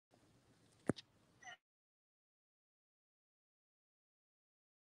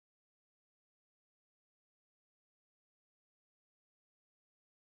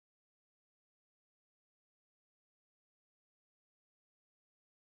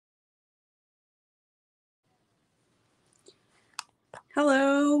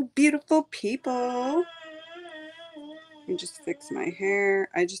Hello, beautiful people. Let me just fix my hair.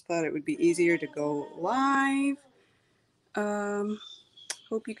 I just thought it would be easier to go live.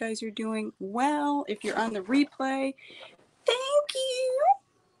 Hope you guys are doing well. If you're on the replay, thank you.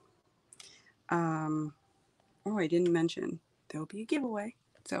 Oh, I didn't mention there'll be a giveaway.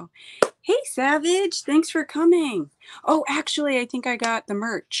 So, hey, Savage, thanks for coming. Oh, actually, I think I got the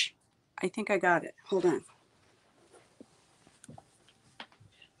merch. I think I got it. Hold on.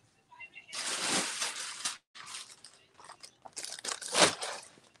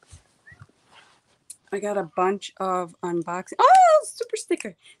 I got a bunch of unboxing. Oh, super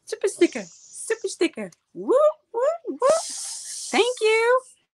sticker, super sticker, super sticker. Woo, woo, woo. Thank you.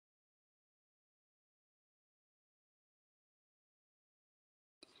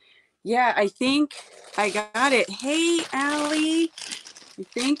 Yeah, I think I got it. Hey, Allie. I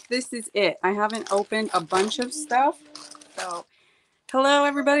think this is it. I haven't opened a bunch of stuff. So, hello,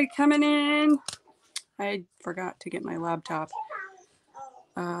 everybody coming in. I forgot to get my laptop.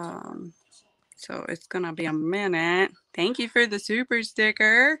 So it's going to be a minute. Thank you for the super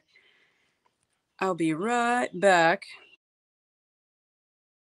sticker. I'll be right back.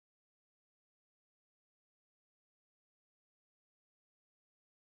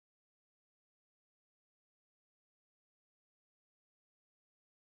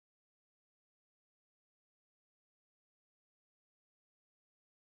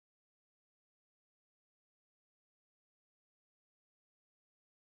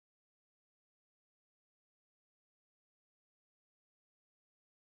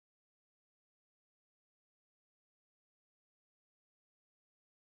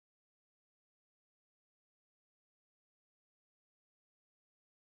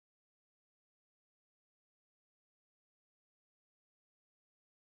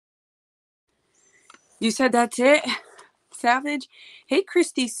 You said that's it, Savage? Hey,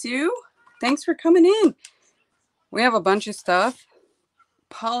 Christy Sue. Thanks for coming in. We have a bunch of stuff.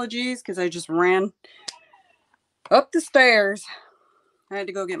 Apologies, because I just ran up the stairs. I had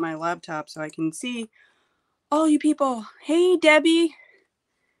to go get my laptop so I can see all you people. Hey, Debbie.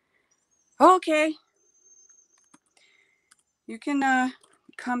 Okay. You can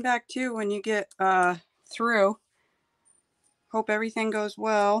come back too when you get through. Hope everything goes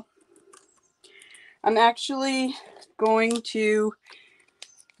well. I'm actually going to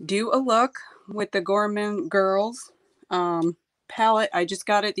do a look with the Gourmande Girls palette. I just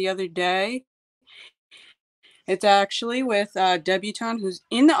got it the other day. It's actually with Debutante, who's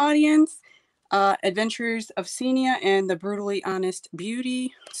in the audience, Adventures of Xinia and the Brutally Honest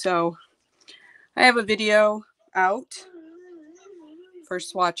Beauty. So I have a video out for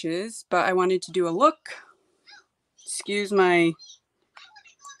swatches, but I wanted to do a look. Excuse my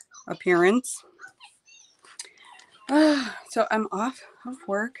appearance. So I'm off of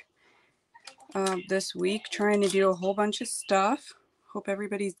work this week, trying to do a whole bunch of stuff. Hope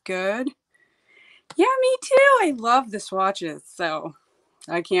everybody's good. Yeah, me too. I love the swatches, so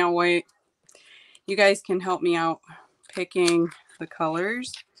I can't wait. You guys can help me out picking the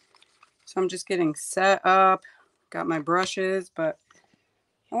colors. So I'm just getting set up. Got my brushes, but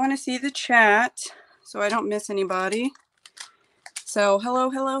I want to see the chat so I don't miss anybody. So hello,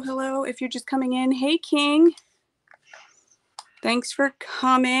 hello, hello. If you're just coming in, hey, King. Thanks for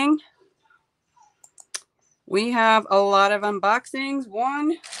coming. We have a lot of unboxings.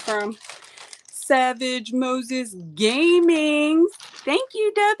 One from Savage Moses Gaming. Thank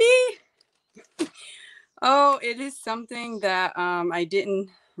you, Debbie. Oh, it is something that I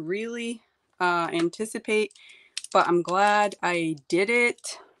didn't really anticipate, but I'm glad I did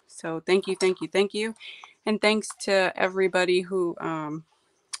it. So thank you, thank you, thank you. And thanks to everybody who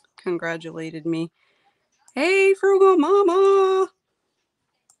congratulated me. Hey, Frugal Mama.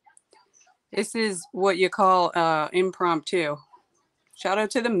 This is what you call impromptu. Shout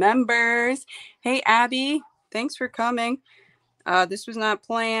out to the members. Hey, Abby. Thanks for coming. This was not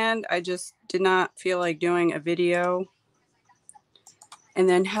planned. I just did not feel like doing a video and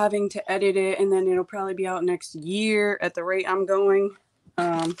then having to edit it, and then it'll probably be out next year at the rate I'm going.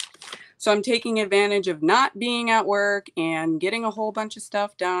 So I'm taking advantage of not being at work and getting a whole bunch of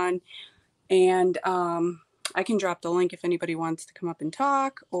stuff done. And I can drop the link if anybody wants to come up and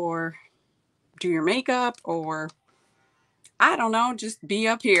talk or do your makeup or, I don't know, just be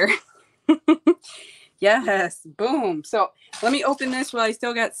up here. Yes, boom. So let me open this while I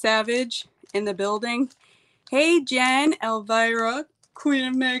still got Savage in the building. Hey, Jen, Elvira, Queen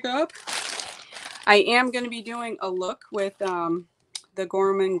of Makeup. I am going to be doing a look with the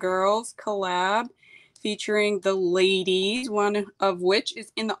Gourmande Girls collab featuring the ladies, one of which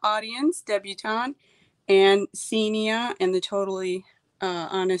is in the audience, Debutante, and Xinia, and the totally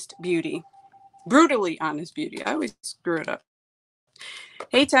Honest Beauty. Brutally Honest Beauty. I always screw it up.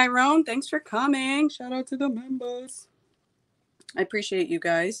 Hey, Tyrone. Thanks for coming. Shout out to the members. I appreciate you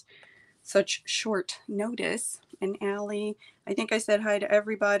guys. Such short notice. And Allie, I think I said hi to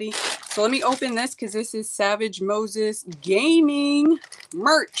everybody. So let me open this because this is Savage Moses Gaming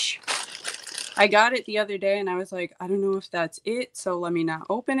merch. I got it the other day and I was like, I don't know if that's it, so let me not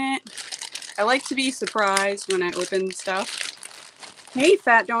open it. I like to be surprised when I open stuff. Hey,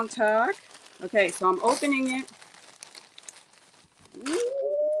 Fat Don't Talk. Okay, so I'm opening it.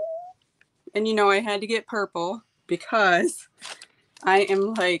 And you know, I had to get purple because I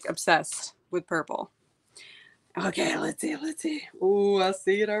am like obsessed with purple. Okay, let's see. Ooh, I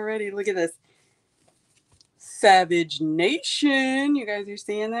see it already. Look at this. Savage Nation. You guys are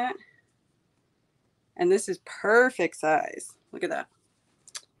seeing that? And this is perfect size. Look at that.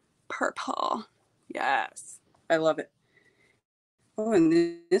 Purple. Yes. I love it. Oh,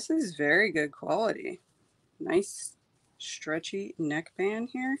 and this is very good quality. Nice stretchy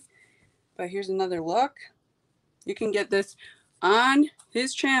neckband here. But here's another look. You can get this on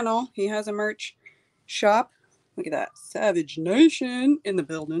his channel. He has a merch shop. Look at that. Savage Nation in the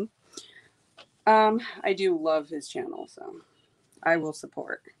building. I do love his channel, so I will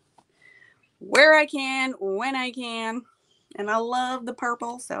support where I can, when I can. And I love the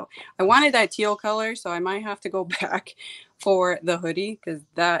purple, so I wanted that teal color, so I might have to go back for the hoodie because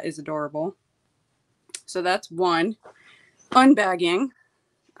that is adorable. So that's one. Unbagging.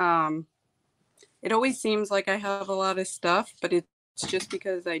 It always seems like I have a lot of stuff, but it's just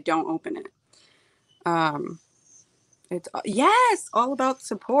because I don't open it. It's, yes, all about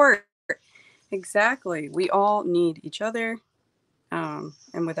support. Exactly. We all need each other.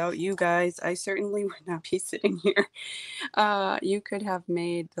 And without you guys, I certainly would not be sitting here. You could have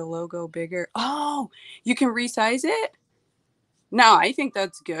made the logo bigger. Oh, you can resize it? No, I think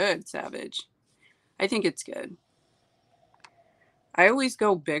that's good, Savage. I think it's good. I always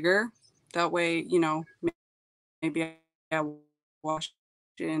go bigger. That way, you know, maybe I wash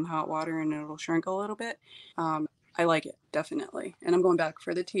it in hot water and it'll shrink a little bit. I like it, definitely. And I'm going back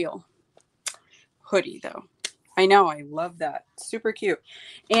for the teal hoodie, though. I know, I love that. Super cute.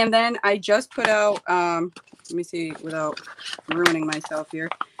 And then I just put out, let me see without ruining myself here.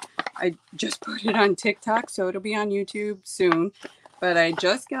 I just put it on TikTok, so it'll be on YouTube soon. But I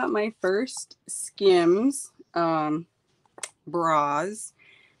just got my first Skims bras.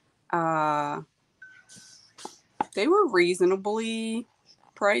 They were reasonably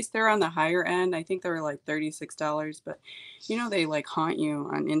priced. They're on the higher end. I think they were like $36, but you know, they like haunt you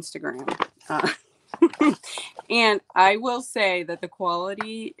on Instagram. And I will say that the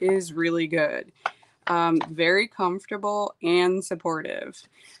quality is really good. Very comfortable and supportive.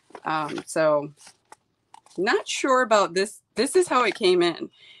 So not sure about this. This is how it came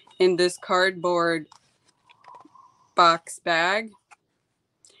in this cardboard box bag.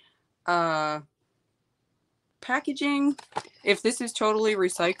 Packaging, if this is totally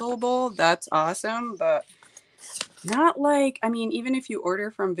recyclable, that's awesome, but not like, I mean, even if you order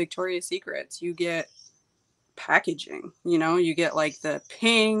from Victoria's Secrets, you get packaging, you know, you get like the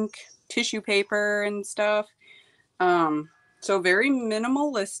pink tissue paper and stuff. So very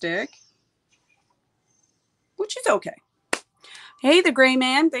minimalistic, which is okay. Hey, the gray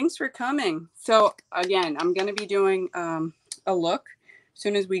man, thanks for coming. So again, I'm going to be doing a look as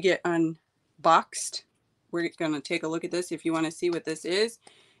soon as we get unboxed. We're going to take a look at this. If you want to see what this is,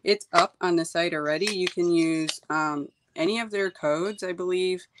 it's up on the site already. You can use any of their codes, I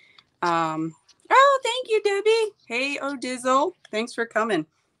believe. Oh, thank you, Debbie. Hey, Odizzle. Thanks for coming.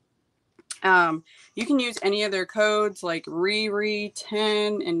 You can use any of their codes like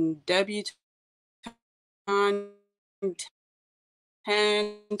Riri10 and Debutante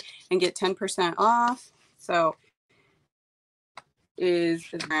 10 and get 10% off. So is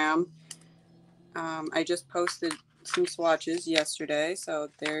the gram. I just posted some swatches yesterday, so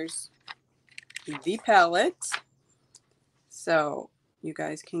there's the palette. So you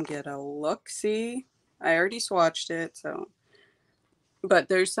guys can get a look-see. I already swatched it, so, but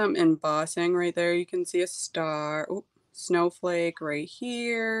there's some embossing right there. You can see a star. Ooh, snowflake right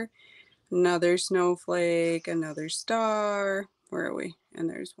here. Another snowflake, another star. Where are we? And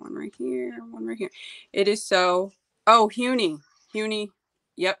there's one right here, one right here. It is so, oh, Huni.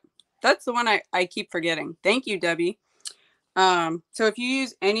 Yep. That's the one I keep forgetting. Thank you, Debbie. So if you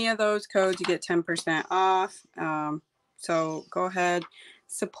use any of those codes, you get 10% off. So go ahead,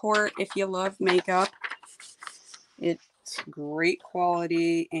 support if you love makeup. It's great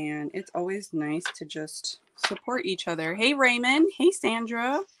quality and it's always nice to just support each other. Hey, Raymond. Hey,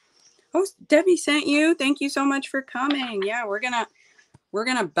 Sandra. Oh, Debbie sent you. Thank you so much for coming. Yeah, we're gonna we're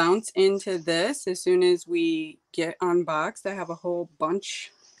going to bounce into this as soon as we get unboxed. I have a whole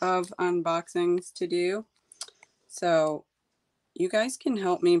bunch of unboxings to do. So you guys can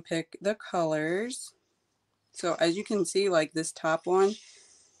help me pick the colors. So as you can see, like this top one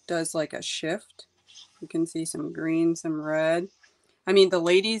does like a shift. You can see some green, some red. I mean, the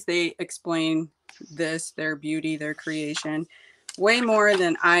ladies, they explain this, their beauty, their creation, way more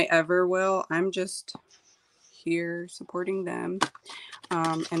than I ever will. I'm just here supporting them.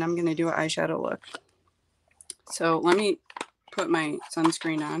 And I'm going to do an eyeshadow look. So let me put my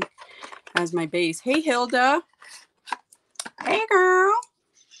sunscreen on as my base. Hey, Hilda. Hey, girl.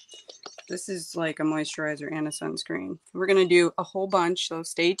 This is like a moisturizer and a sunscreen. We're going to do a whole bunch, so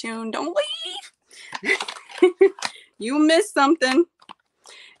stay tuned. Don't leave. You missed something.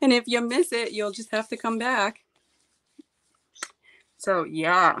 And if you miss it, you'll just have to come back. So,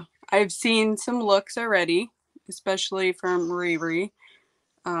 yeah. I've seen some looks already, especially from Riri.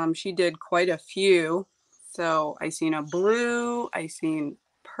 She did quite a few. So, I seen a blue. I seen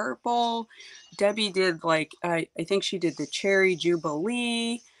purple. Debbie did like, I think she did the Cherry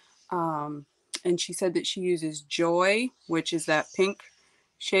Jubilee. And she said that she uses Joy, which is that pink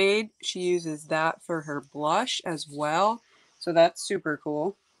shade. She uses that for her blush as well. So that's super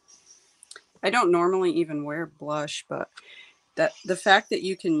cool. I don't normally even wear blush, but the fact that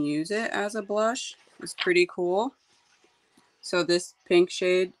you can use it as a blush is pretty cool. So this pink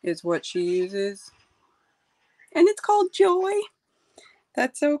shade is what she uses. And it's called Joy.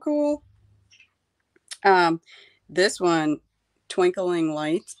 That's so cool. This one, Twinkling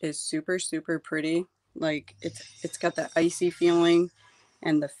Lights, is super, super pretty. Like it's got that icy feeling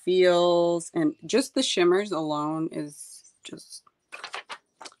and the feels, and just the shimmers alone is just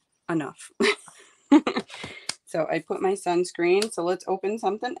enough. So I put my sunscreen. So let's open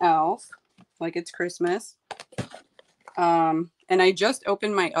something else, like it's Christmas. And I just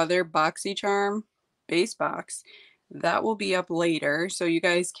opened my other BoxyCharm base box. That will be up later, so you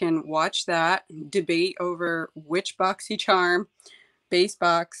guys can watch that, debate over which BoxyCharm base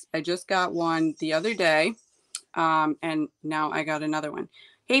box. I just got one the other day, and now I got another one.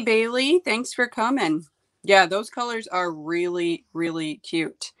 Hey, Bailey, thanks for coming. Yeah, those colors are really, really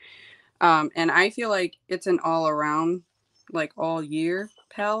cute. And I feel like it's an all-around, like all-year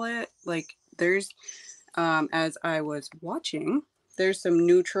palette. Like there's, as I was watching, there's some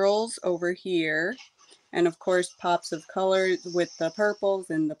neutrals over here. And of course, pops of colors with the purples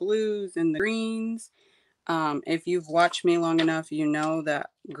and the blues and the greens. If you've watched me long enough, you know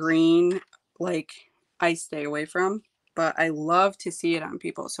that green, like, I stay away from. But I love to see it on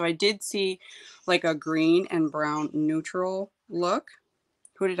people. So I did see like a green and brown neutral look.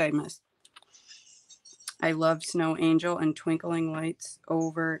 Who did I miss? I love Snow Angel and Twinkling Lights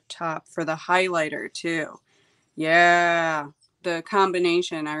over top for the highlighter too. Yeah, the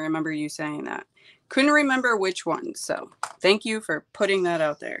combination. I remember you saying that. Couldn't remember which one, so thank you for putting that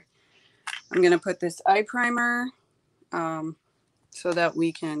out there. I'm going to put this eye primer so that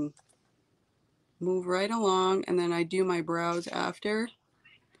we can move right along, and then I do my brows after.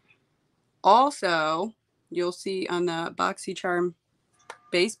 Also, you'll see on the BoxyCharm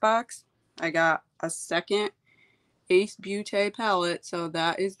base box, I got a second Ace Beaute palette, so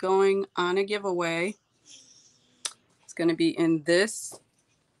that is going on a giveaway. It's going to be in this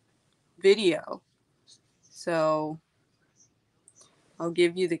video. So I'll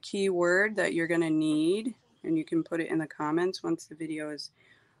give you the keyword that you're going to need, and you can put it in the comments once the video is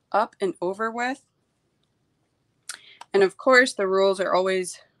up and over with. And of course, the rules are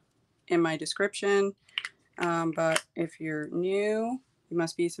always in my description. But if you're new, you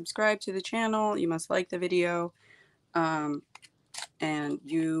must be subscribed to the channel. You must like the video. And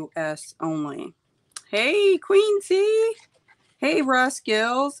US only. Hey, Queensy. Hey, Ross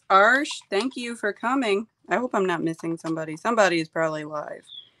Gills. Arsh, thank you for coming. I hope I'm not missing somebody. Somebody is probably live.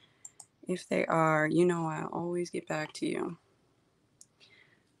 If they are, you know I'll always get back to you.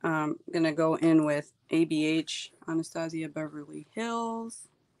 I'm going to go in with ABH, Anastasia Beverly Hills,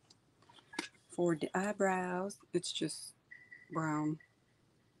 for the eyebrows. It's just brown.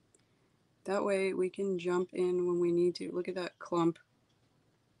 That way we can jump in when we need to. Look at that clump.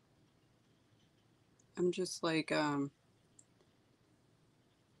 I'm just like,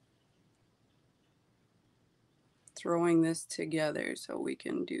 throwing this together so we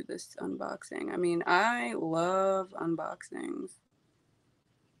can do this unboxing. I mean, I love unboxings.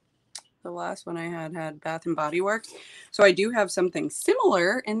 The last one I had Bath and Body Works. So I do have something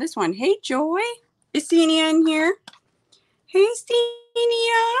similar in this one. Hey, Joy. Is Xinia in here? Hey,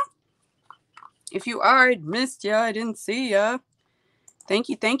 Xinia. If you are, I missed ya. I didn't see ya. Thank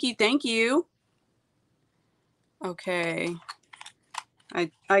you, thank you, thank you. Okay.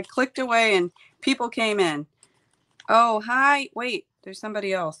 I clicked away and people came in. Oh, hi. Wait, there's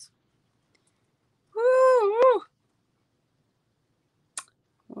somebody else. Woo!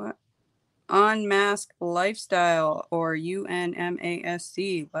 What? Unmask Lifestyle, or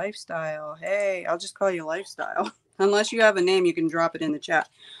UNMASC Lifestyle. Hey, I'll just call you Lifestyle. Unless you have a name, you can drop it in the chat.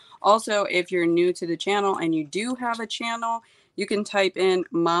 Also, if you're new to the channel and you do have a channel, you can type in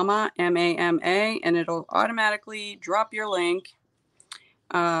Mama, M-A-M-A, and it'll automatically drop your link.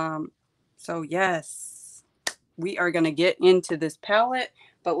 So yes, we are going to get into this palette,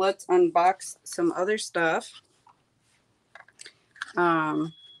 but let's unbox some other stuff.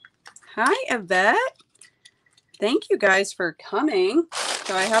 Hi, Yvette. Thank you guys for coming.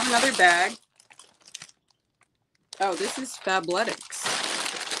 So I have another bag. Oh, this is Fabletics.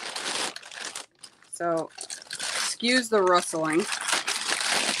 So excuse the rustling.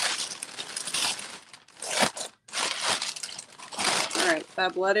 All right,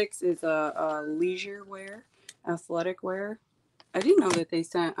 Fabletics is a leisure wear, athletic wear. I didn't know that they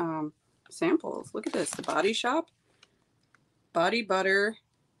sent samples. Look at this, the Body Shop. Body Butter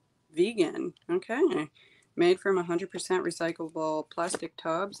Vegan. Okay. Made from 100% recyclable plastic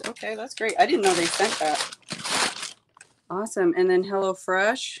tubs. Okay, that's great. I didn't know they sent that. Awesome. And then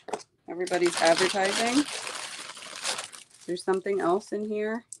HelloFresh. Everybody's advertising. There's something else in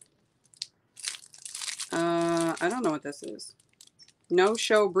here. I don't know what this is. No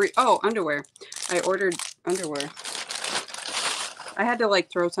show brief. Oh, underwear. I ordered underwear. I had to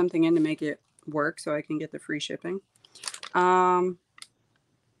like throw something in to make it work so I can get the free shipping.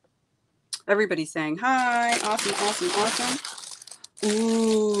 Everybody's saying hi. Awesome, awesome, awesome.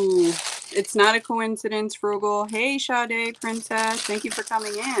 Ooh, it's not a coincidence, Frugal. Hey, Sade Princess. Thank you for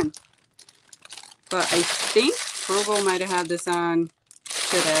coming in. But I think Frugal might have had this on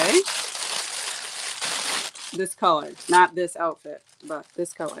today. This color. Not this outfit, but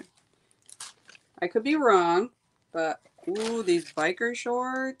this color. I could be wrong, but ooh, these biker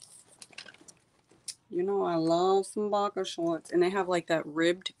shorts. You know, I love some biker shorts. And they have like that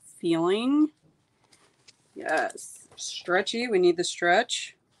ribbed feeling. Yes. Stretchy. We need the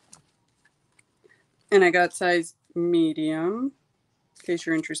stretch. And I got size medium, in case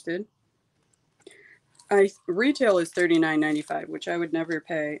you're interested. Retail is $39.95, which I would never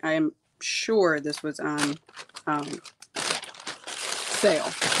pay. I am sure this was on sale.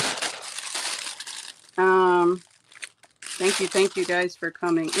 Thank you guys for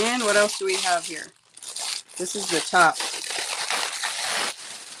coming in. What else do we have here? This is the top.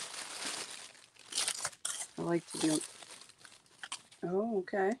 I like to do. Oh,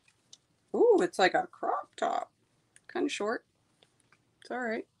 okay. Ooh, it's like a crop top. Kind of short. It's all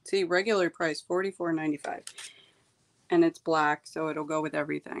right. See, regular price $44.95. And it's black, so it'll go with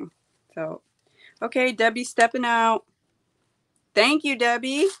everything. So, okay, Debbie's stepping out. Thank you,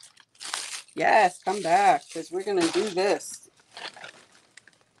 Debbie. Yes, come back, because we're going to do this.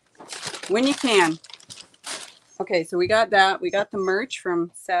 When you can. Okay, so we got that. We got the merch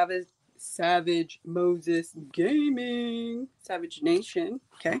from Savage Moses Gaming. Savage Nation.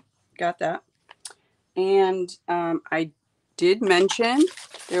 Okay, got that. And I did mention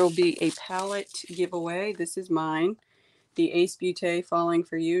there will be a palette giveaway. This is mine. The Ace Beaute Falling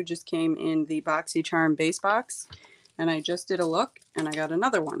For You just came in the BoxyCharm base box. And I just did a look and I got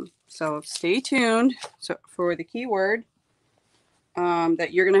another one. So stay tuned for the keyword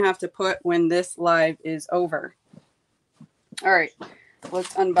that you're going to have to put when this live is over. All right,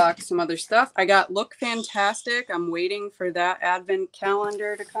 let's unbox some other stuff. I got Look Fantastic. I'm waiting for that advent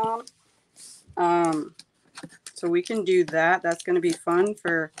calendar to come. So we can do that. That's going to be fun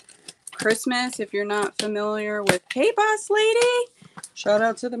for Christmas. If you're not familiar with, hey, boss lady, shout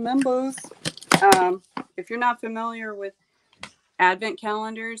out to the members. If you're not familiar with advent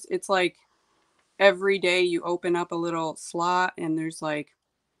calendars, it's like every day you open up a little slot and there's like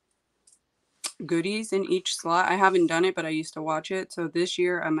goodies in each slot. I haven't done it, but I used to watch it. So this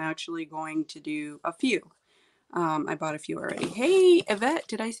year I'm actually going to do a few. I bought a few already. Hey, Yvette,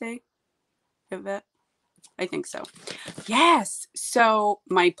 did I say Yvette? I think so. Yes. So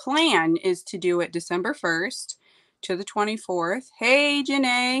my plan is to do it December 1st to the 24th. Hey,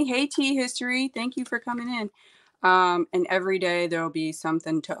 Janae. Hey, Tea History. Thank you for coming in. And every day there will be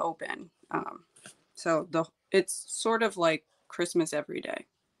something to open. So it's sort of like Christmas every day.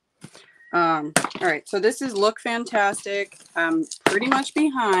 All right, so this is Look Fantastic. I'm pretty much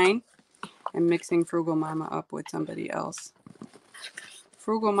behind. I'm mixing Frugal Mama up with somebody else.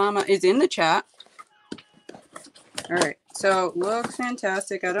 Frugal Mama is in the chat. All right, so Look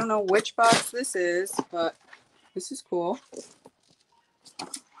Fantastic. I don't know which box this is, but this is cool.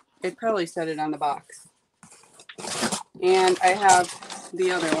 It probably said it on the box. And I have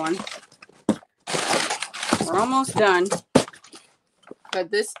the other one. We're almost done.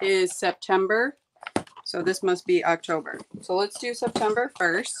 But this is September. So this must be October. So let's do September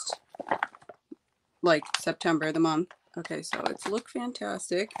first. Like September, the month. Okay, so it's Look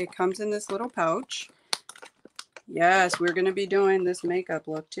Fantastic. It comes in this little pouch. Yes, we're going to be doing this makeup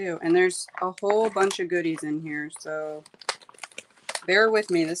look too. And there's a whole bunch of goodies in here. So bear with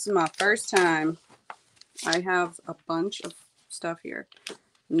me. This is my first time. I have a bunch of stuff here.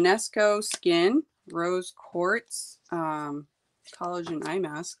 Nesco Skin Rose Quartz Collagen Eye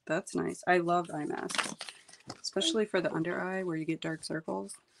Mask. That's nice. I love eye masks, especially for the under eye where you get dark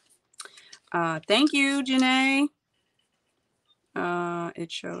circles. Thank you, Janae.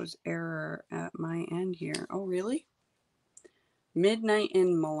 It shows error at my end here. Oh, really? Midnight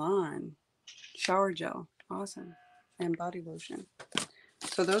in Milan. Shower gel. Awesome. And body lotion.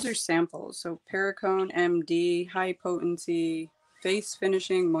 So those are samples. So Paracone MD, high potency, face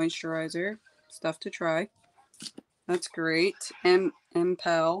finishing moisturizer. Stuff to try. That's great.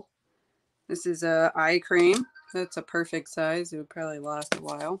 Impel. This is a eye cream. That's a perfect size. It would probably last a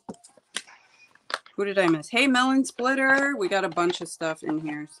while. Who did I miss? Hey, Melon Splitter. We got a bunch of stuff in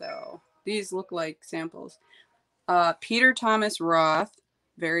here. So these look like samples. Peter Thomas Roth.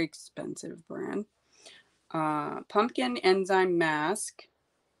 Very expensive brand. Pumpkin Enzyme Mask.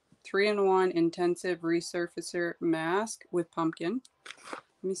 3-in-1 Intensive Resurfacer Mask with pumpkin.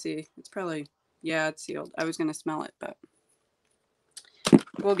 Let me see. It's probably, yeah, it's sealed. I was going to smell it, but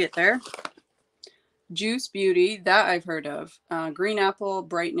we'll get there. Juice Beauty. That I've heard of. Green Apple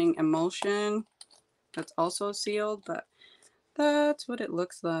Brightening Emulsion. That's also sealed, but that's what it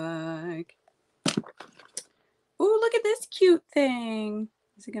looks like. Ooh, look at this cute thing.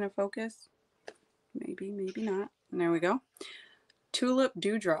 Is it going to focus? Maybe, maybe not. And there we go. Tulip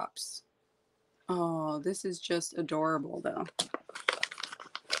Dewdrops. Oh, this is just adorable, though.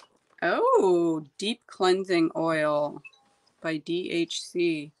 Oh, Deep Cleansing Oil by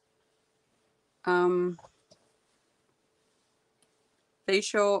DHC.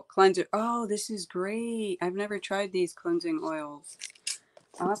 Facial cleanser. Oh, this is great. I've never tried these cleansing oils.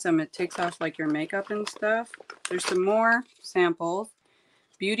 Awesome. It takes off like your makeup and stuff. There's some more samples.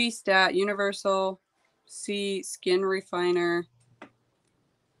 Beauty Stat Universal C Skin Refiner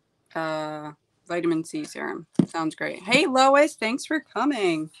Vitamin C Serum. Sounds great. Hey, Lois. Thanks for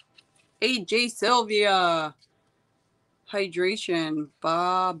coming. Hey, J Sylvia. Hydration.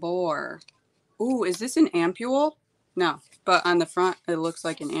 Babor. Ooh, is this an ampule? No, but on the front, it looks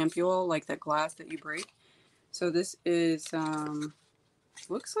like an ampule, like the glass that you break. So this is,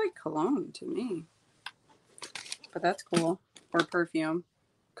 looks like cologne to me. But that's cool. Or perfume.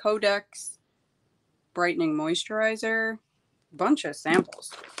 Codex Brightening Moisturizer. Bunch of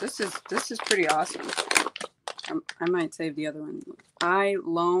samples. This is pretty awesome. I might save the other one. Eye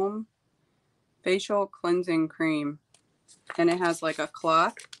Loam Facial Cleansing Cream. And it has like a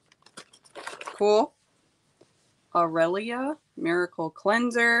cloth. Cool. Aurelia Miracle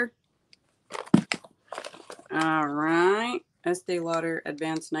Cleanser. All right. Estee Lauder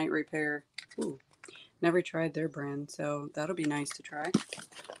Advanced Night Repair. Ooh, never tried their brand, so that'll be nice to try.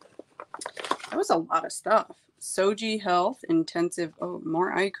 That was a lot of stuff. Soji Health Intensive. Oh,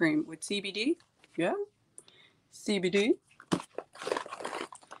 more eye cream with CBD. Yeah. CBD.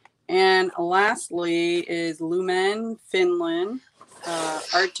 And lastly is Lumen Finland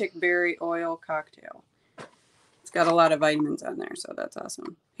Arctic Berry Oil Cocktail. It's got a lot of vitamins on there, so that's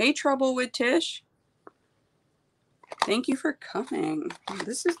awesome. Hey, Trouble with Tish. Thank you for coming.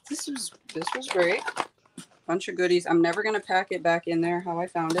 This was great. Bunch of goodies. I'm never gonna pack it back in there how I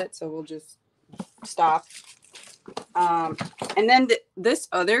found it, so we'll just stop. And then this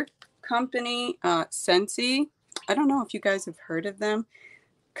other company, Scentsy. I don't know if you guys have heard of them.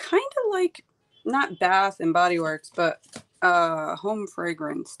 Kind of like not Bath and Body Works, but home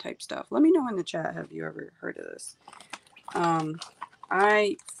fragrance type stuff. Let me know in the chat. Have you ever heard of this?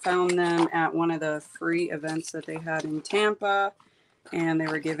 I found them at one of the free events that they had in Tampa, and they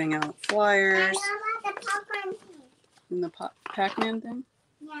were giving out flyers. I love the popcorn thing. In the Pac-Man thing?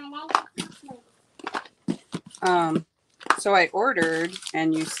 Yeah, so I ordered,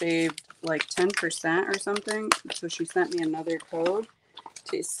 and you saved like 10% or something. So she sent me another code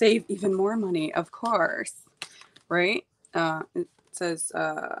to save even more money, of course. Right? It says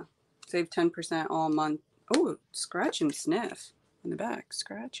save 10% all month. Oh, scratch and sniff in the back.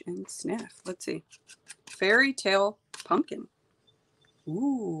 Scratch and sniff. Let's see. Fairy Tale Pumpkin.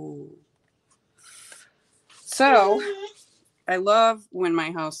 Ooh. So, I love when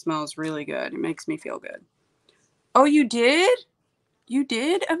my house smells really good. It makes me feel good. Oh, you did? You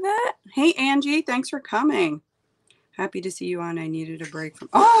did, Yvette? Hey, Angie. Thanks for coming. Happy to see you on. I needed a break from.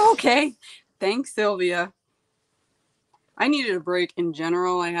 Oh, okay. Thanks, Sylvia. I needed a break in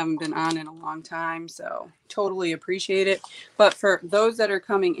general. I haven't been on in a long time, so totally appreciate it. But for those that are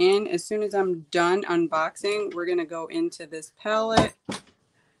coming in, as soon as I'm done unboxing, we're going to go into this palette.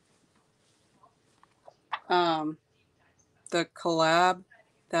 The collab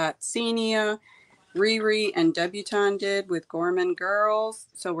that Xinia, Riri, and Debutante did with Gourmande Girls.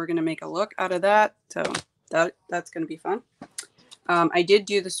 So we're going to make a look out of that. So that's going to be fun. I did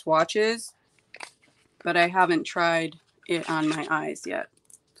do the swatches, but I haven't tried it on my eyes yet.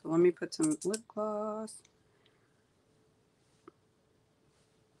 So let me put some lip gloss.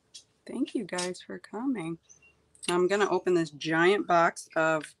 Thank you guys for coming. I'm going to open this giant box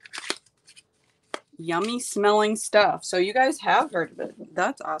of yummy smelling stuff. So you guys have heard of it.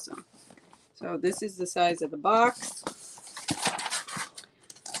 That's awesome. So this is the size of the box.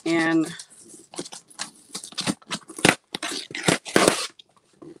 And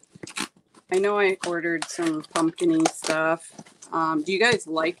I know I ordered some pumpkin-y stuff. Do you guys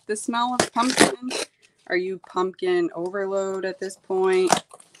like the smell of pumpkin? Are you pumpkin overload at this point?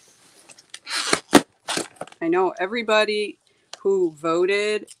 I know everybody who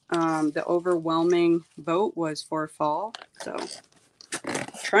voted, the overwhelming vote was for fall. So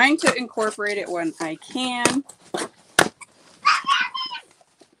trying to incorporate it when I can.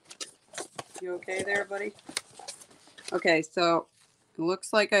 You okay there, buddy? Okay, so it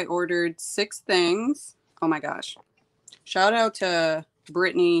looks like I ordered 6 things. Oh my gosh. Shout out to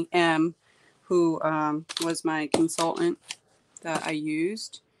Brittany M, who was my consultant that I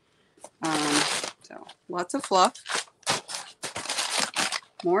used. So lots of fluff.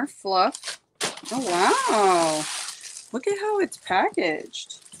 More fluff. Oh, wow. Look at how it's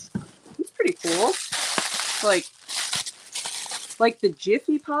packaged. It's pretty cool. It's like the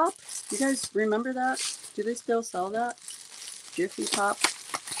Jiffy Pop. You guys remember that? Do they still sell that? Jiffy Pop.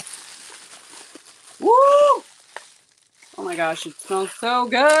 Woo! Oh my gosh, it smells so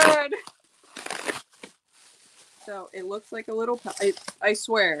good. So it looks like a little, I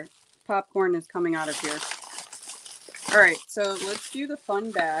swear, popcorn is coming out of here. All right, so let's do the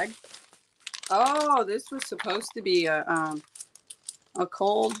fun bag. Oh, this was supposed to be a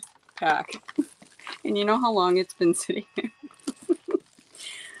cold pack. And you know how long it's been sitting here?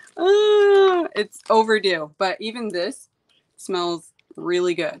 It's overdue, but even this smells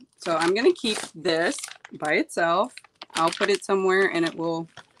really good. So I'm going to keep this by itself. I'll put it somewhere and it will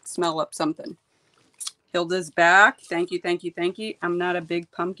smell up something. Hilda's back. Thank you, thank you, thank you. I'm not a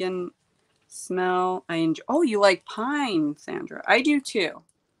big pumpkin smell. I enjoy. Oh, you like pine, Sandra? I do too.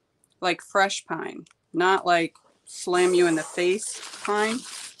 Like fresh pine, not like slam you in the face pine.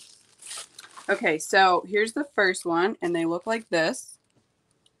 Okay, so here's the first one, and they look like this.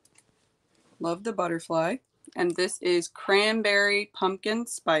 Love the butterfly. And this is cranberry pumpkin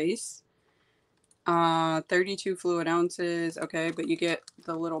spice. 32 fluid ounces. Okay, but you get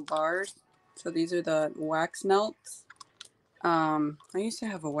the little bars. So these are the wax melts. I used to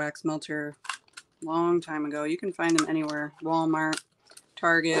have a wax melter a long time ago. You can find them anywhere. Walmart,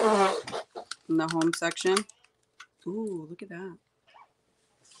 Target, in the home section. Ooh, look at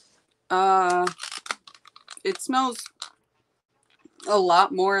that. It smells a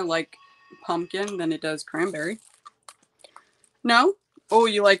lot more like pumpkin than it does cranberry. No? Oh,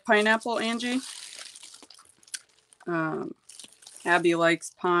 you like pineapple, Angie? Abby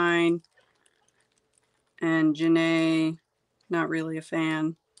likes pine. And Janae, not really a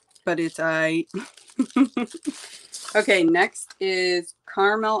fan, but it's aight. Okay, next is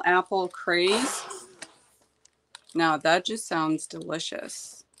caramel apple craze. Now that just sounds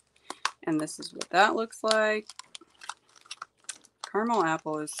delicious. And this is what that looks like. Caramel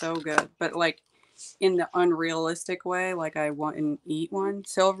apple is so good, but like in the unrealistic way, like I want and eat one.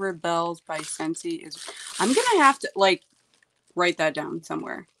 Silver Bells by Scentsy is, I'm gonna have to like write that down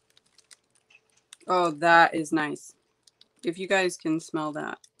somewhere. Oh, that is nice. If you guys can smell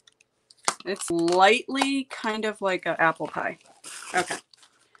that. It's lightly kind of like an apple pie. Okay.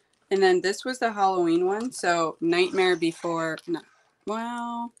 And then this was the Halloween one. So Nightmare Before, no,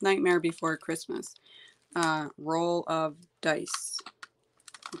 well, Nightmare Before Christmas. Roll of dice.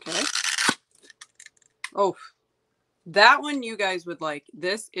 Okay. Oh, that one you guys would like.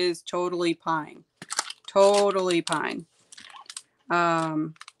 This is totally pine. Totally pine.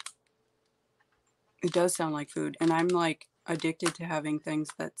 It does sound like food. And I'm like addicted to having things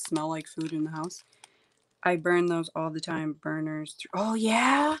that smell like food in the house. I burn those all the time. Burners. Oh,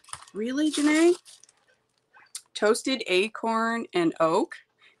 yeah? Really, Janae? Toasted acorn and oak.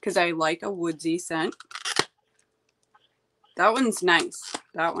 Because I like a woodsy scent. That one's nice.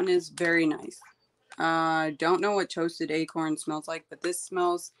 That one is very nice. Don't know what toasted acorn smells like, but this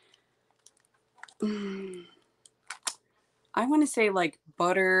smells, I want to say like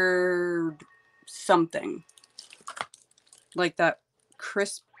buttered something. Like that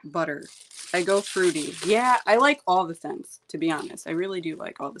crisp butter. I go fruity. Yeah, I like all the scents, to be honest. I really do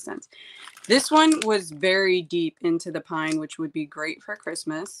like all the scents. This one was very deep into the pine, which would be great for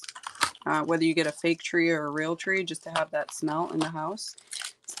Christmas. Whether you get a fake tree or a real tree, just to have that smell in the house.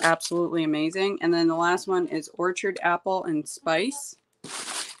 It's absolutely amazing. And then the last one is orchard apple and spice.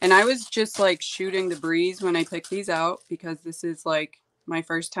 And I was just like shooting the breeze when I picked these out because this is like my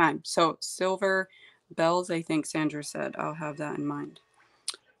first time. So silver bells, I think Sandra said. I'll have that in mind.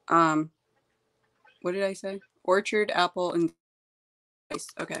 What did I say? Orchard apple and spice.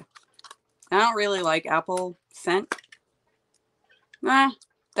 Okay. I don't really like apple scent.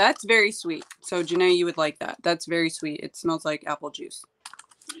 That's very sweet. So Janae, you would like that. That's very sweet. It smells like apple juice.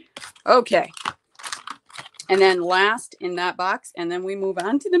 Okay. And then last in that box, and then we move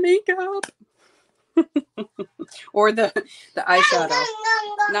on to the makeup. Or the eyeshadow.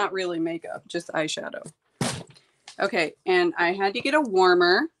 Not really makeup, just eyeshadow. Okay, and I had to get a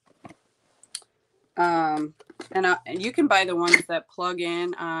warmer. And you can buy the ones that plug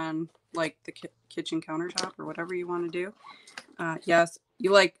in on like the kitchen countertop or whatever you want to do. Yes,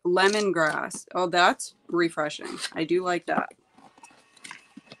 you like lemongrass. Oh, that's refreshing. I do like that.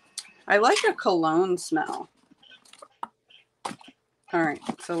 I like a cologne smell. All right,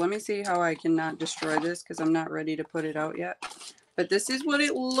 so let me see how I can not destroy this because I'm not ready to put it out yet. But this is what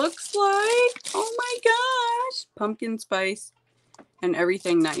it looks like. Oh my gosh. Pumpkin spice and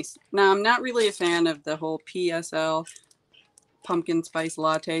everything nice. Now, I'm not really a fan of the whole PSL pumpkin spice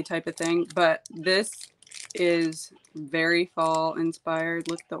latte type of thing, but this is very fall inspired.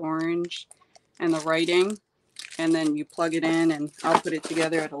 Look at the orange and the writing. And then you plug it in and I'll put it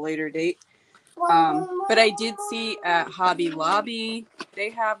together at a later date. But I did see at Hobby Lobby,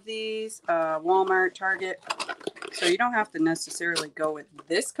 they have these, Walmart, Target. So you don't have to necessarily go with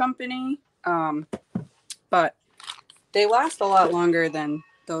this company. But they last a lot longer than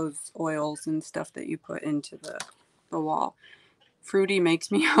those oils and stuff that you put into the wall. Fruity makes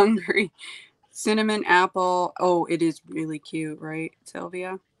me hungry. Cinnamon apple. Oh, it is really cute, right,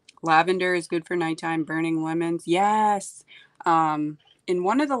 Sylvia? Lavender is good for nighttime. Burning lemons. Yes. In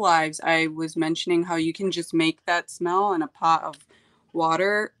one of the lives, I was mentioning how you can just make that smell in a pot of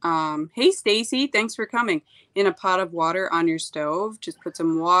water. Hey, Stacy, thanks for coming. In a pot of water on your stove, just put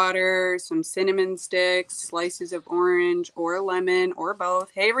some water, some cinnamon sticks, slices of orange or lemon or both.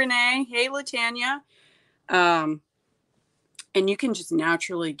 Hey, Renee. Hey, Latanya. And you can just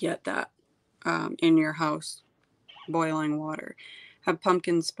naturally get that in your house, boiling water. Have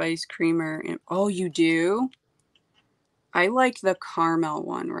pumpkin spice creamer. And, oh, you do? I like the caramel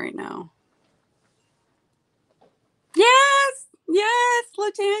one right now. Yes! Yes,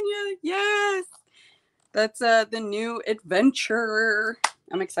 Latanya! Yes! That's the new adventure.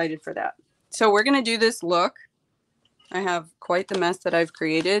 I'm excited for that. So we're going to do this look. I have quite the mess that I've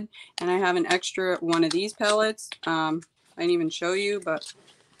created. And I have an extra one of these palettes. I didn't even show you, but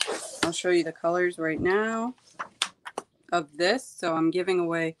I'll show you the colors right now of this. So I'm giving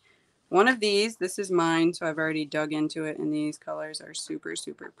away one of these. This is mine, so I've already dug into it, and these colors are super,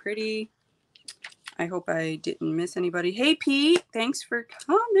 super pretty. I hope I didn't miss anybody. Hey, Pete, thanks for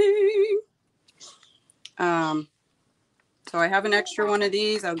coming. So I have an extra one of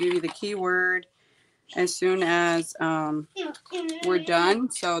these. I'll give you the keyword as soon as we're done,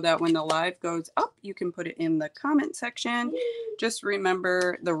 so that when the live goes up, you can put it in the comment section. Just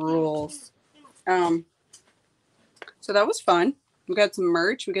remember the rules. So that was fun. We got some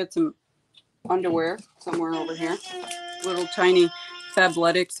merch. We got some underwear somewhere over here. Little tiny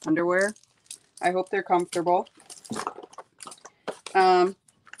Fabletics underwear. I hope they're comfortable.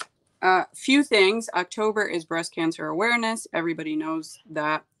 Few things. October is breast cancer awareness. Everybody knows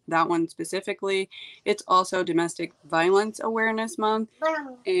that one specifically. It's also domestic violence awareness month.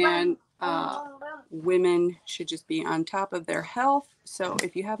 And women should just be on top of their health. So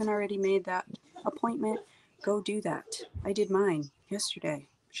if you haven't already made that appointment, go do that. I did mine yesterday.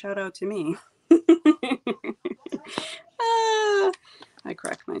 Shout out to me. I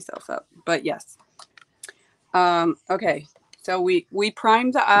cracked myself up, but yes. Okay, so we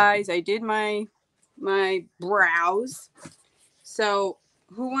primed the eyes. I did my brows. So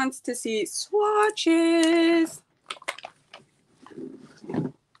who wants to see swatches?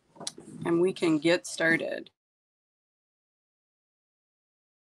 And we can get started.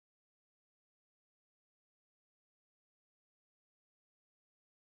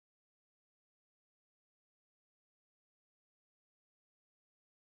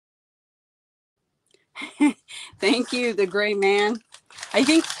 Thank you, the gray man. I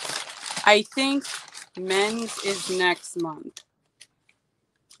think men's is next month.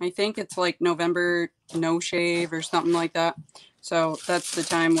 I think it's like November no shave or something like that. So that's the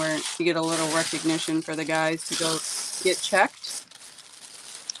time where you get a little recognition for the guys to go get checked.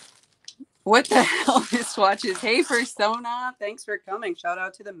 What the hell is swatches? Hey, Persona, thanks for coming. Shout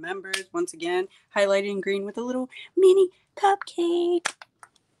out to the members once again. Highlighted in green with a little mini cupcake.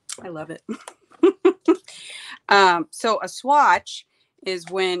 I love it. So a swatch is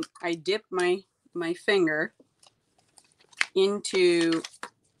when I dip my finger into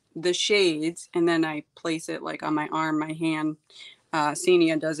the shades and then I place it like on my arm, my hand.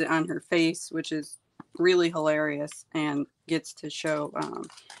 Xinia does it on her face, which is really hilarious and gets to show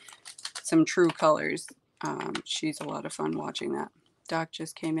some true colors. She's a lot of fun watching that. Doc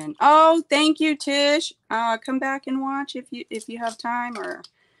just came in. Oh, thank you, Tish. Come back and watch if you have time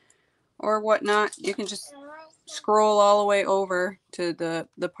or whatnot. You can just scroll all the way over to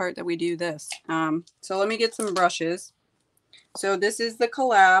the part that we do this. So let me get some brushes. So this is the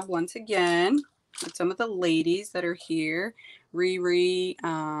collab once again with some of the ladies that are here. Riri,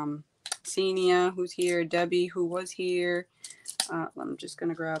 Xinia, who's here, Debbie, who was here. I'm just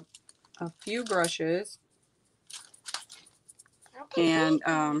gonna grab a few brushes and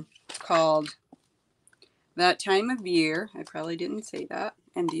called That Time of Year. I probably didn't say that.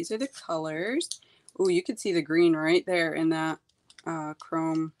 And these are the colors. Oh, you could see the green right there in that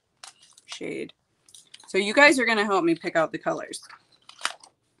chrome shade. So you guys are gonna help me pick out the colors.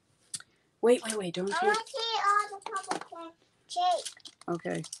 Wait, don't take. I want to see all the colors.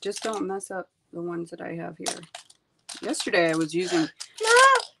 Okay, just don't mess up the ones that I have here. Yesterday I was using. No,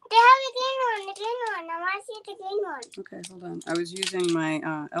 they have the green one. The green one. I want to see the green one. Okay, hold on. I was using my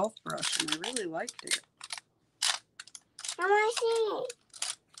e.l.f. brush and I really liked it. I want to see it.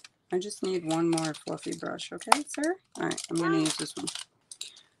 I just need one more fluffy brush, okay, sir? All right, I'm gonna use this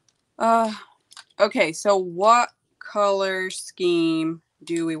one. Okay, so what color scheme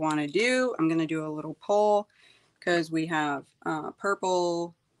do we want to do? I'm gonna do a little poll because we have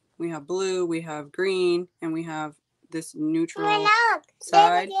purple, we have blue, we have green, and we have this neutral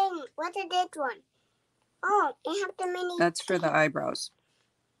side. What's this one? Oh, it have the mini. That's for the eyebrows.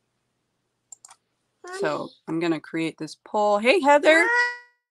 Mommy. So I'm gonna create this poll. Hey, Heather.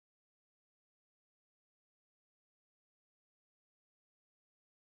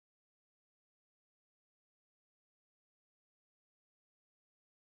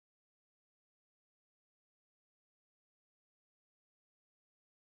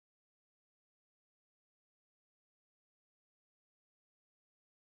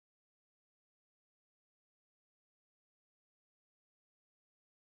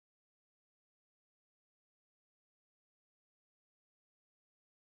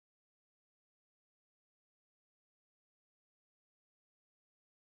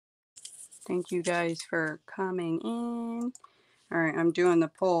 Thank you guys for coming in. All right, I'm doing the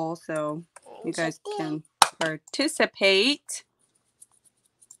poll so you guys can participate.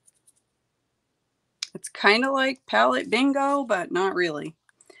 It's kind of like palette bingo, but not really.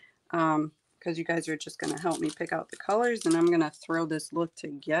 Because you guys are just going to help me pick out the colors and I'm going to throw this look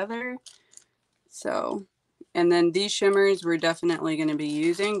together. So, and then these shimmers we're definitely going to be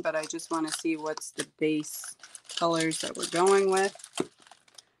using, but I just want to see what's the base colors that we're going with.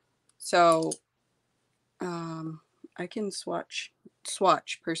 So, I can swatch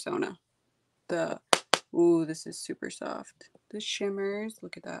Persona. Ooh, this is super soft. The shimmers,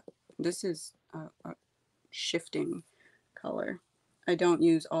 look at that. This is a shifting color. I don't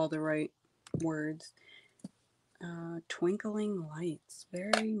use all the right words. Twinkling lights,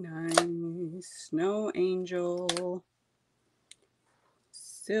 very nice. Snow angel,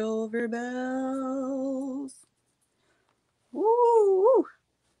 silver bells. Woo!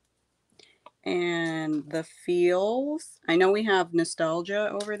 And the feels. I know we have nostalgia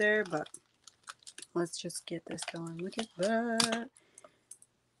over there, but let's just get this going. Look at that.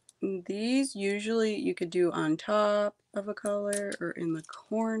 These usually you could do on top of a color or in the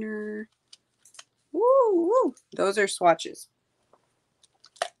corner. Woo, woo. Those are swatches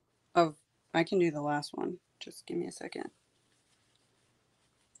of, I can do the last one. Just give me a second.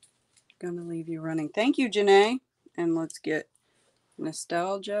 Gonna leave you running. Thank you, Janae. And let's get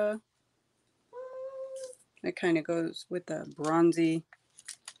nostalgia. It kind of goes with the bronzy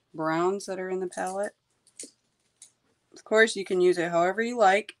browns that are in the palette. Of course, you can use it however you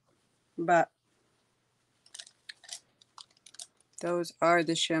like, but those are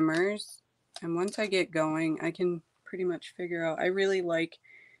the shimmers. And once I get going, I can pretty much figure out. I really like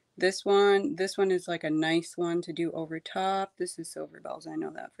this one. This one is like a nice one to do over top. This is Silver Bells. I know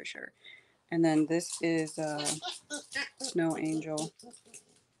that for sure. And then this is Snow Angel.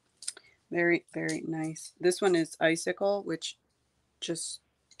 Very, very nice. This one is Icicle, which just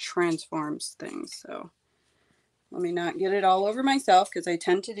transforms things. So let me not get it all over myself because I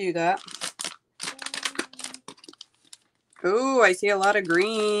tend to do that. Ooh, I see a lot of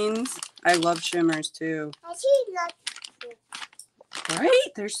greens. I love shimmers too. I see lots.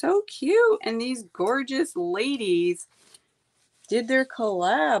 Right? They're so cute. And these gorgeous ladies did their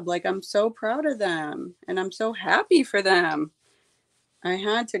collab. Like, I'm so proud of them. And I'm so happy for them. I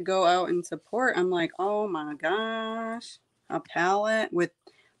had to go out and support. I'm like, oh my gosh. A palette with,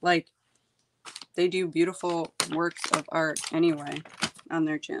 like, they do beautiful works of art anyway on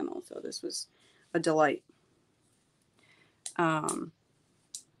their channel. So this was a delight. All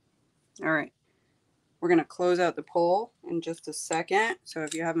right. We're going to close out the poll in just a second. So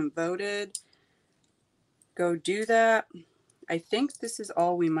if you haven't voted, go do that. I think this is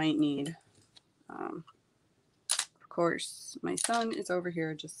all we might need. Of course, my son is over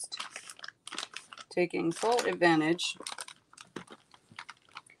here just taking full advantage.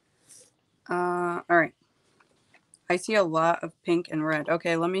 All right. I see a lot of pink and red.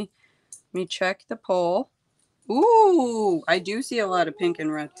 Okay, let me check the poll. Ooh, I do see a lot of pink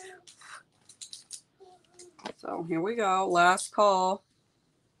and red. So here we go. Last call.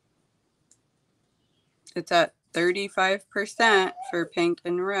 It's at 35% for pink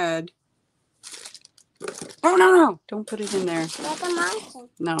and red. Oh, no, no. Don't put it in there.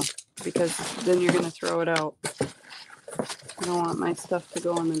 No, because then you're going to throw it out. I don't want my stuff to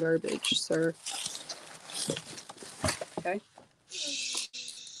go in the garbage, sir. Okay.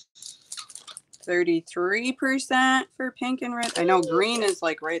 33% for pink and red. I know green is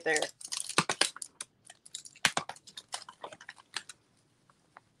like right there.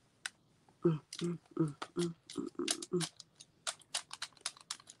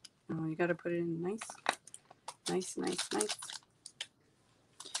 Oh, you got to put it in nice. Nice, nice, nice.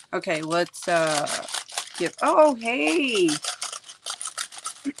 Okay, let's give. Oh, hey.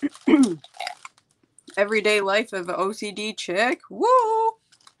 Everyday life of an OCD chick. Woo!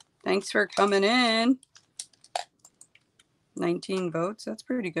 Thanks for coming in. 19 votes. That's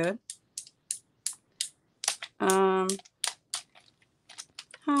pretty good. How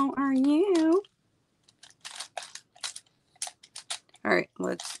are you? All right,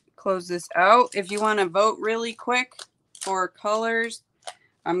 let's close this out. If you want to vote really quick for colors,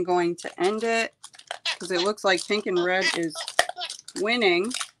 I'm going to end it because it looks like pink and red is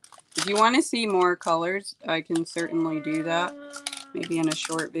winning. If you want to see more colors, I can certainly do that. Maybe in a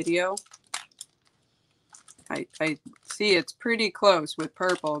short video. I see it's pretty close with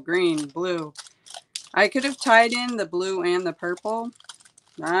purple, green, blue. I could have tied in the blue and the purple.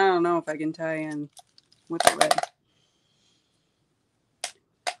 I don't know if I can tie in with the red.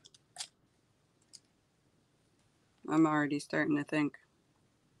 I'm already starting to think.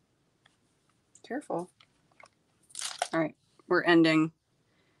 Careful. All right, we're ending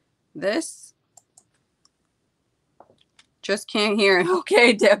this. Just can't hear it.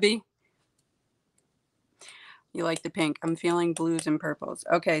 Okay, Debbie. You like the pink. I'm feeling blues and purples.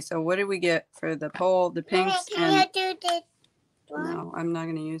 Okay, so what did we get for the poll? The pinks and... No, I'm not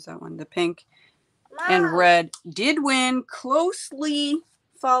going to use that one. The pink and red did win. Closely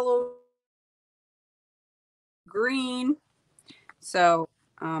followed green. So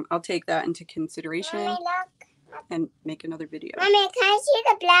I'll take that into consideration. Mommy, look. And make another video. Mommy, can I see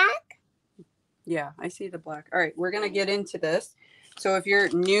the black? Yeah, I see the black. All right, we're going to get into this. So if you're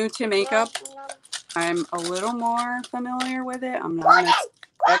new to makeup, I'm a little more familiar with it. I'm not an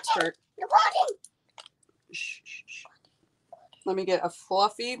expert. Shh, shh, shh. Let me get a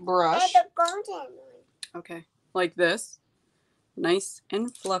fluffy brush. Okay, like this. Nice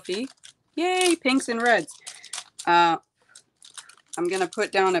and fluffy. Yay, pinks and reds. I'm going to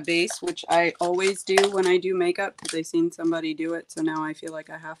put down a base, which I always do when I do makeup because I've seen somebody do it, so now I feel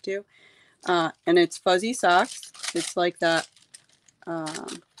like I have to. And it's Fuzzy Socks. It's like that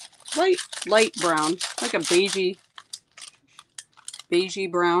light brown, like a beigey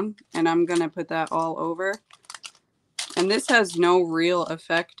brown, and I'm going to put that all over. And this has no real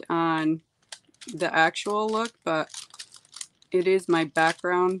effect on the actual look, but it is my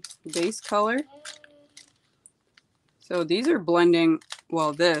background base color. So these are blending,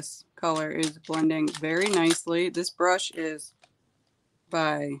 well, this color is blending very nicely. This brush is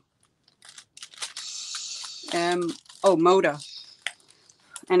by Moda.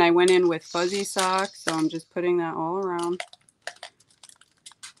 And I went in with Fuzzy Socks, so I'm just putting that all around.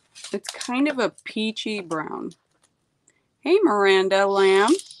 It's kind of a peachy brown. Hey, Miranda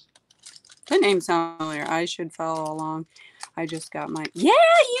Lamb. That name sounds familiar. I should follow along. I just got my, yeah,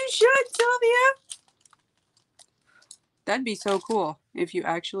 you should, Sylvia. That'd be so cool if you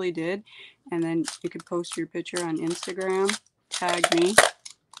actually did. And then you could post your picture on Instagram, tag me,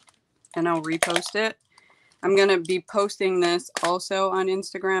 and I'll repost it. I'm going to be posting this also on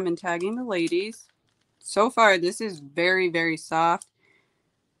Instagram and tagging the ladies. So far, this is very, very soft.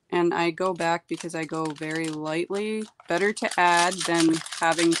 And I go back because I go very lightly. Better to add than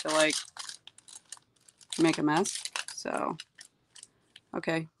having to like make a mess. So,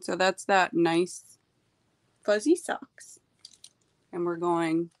 okay. So that's that nice fuzzy socks. And we're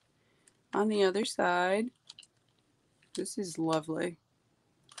going on the other side. This is lovely.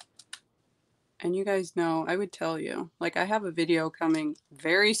 And you guys know, I would tell you, like I have a video coming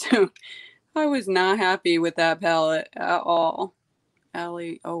very soon. I was not happy with that palette at all.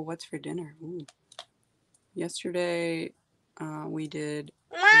 Allie, oh, what's for dinner? Ooh. Yesterday, we did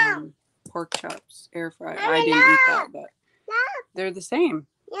pork chops, air fry. I didn't eat that, but they're the same.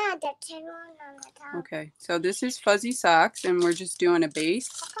 Yeah, the tin one on the top. Okay, so this is fuzzy socks, and we're just doing a base.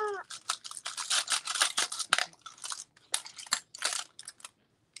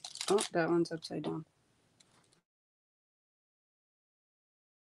 Oh, that one's upside down.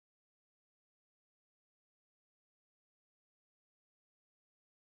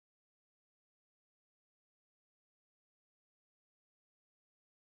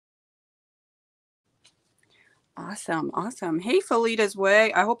 Awesome, awesome. Hey, Felita's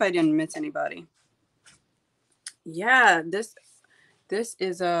Way. I hope I didn't miss anybody. Yeah, this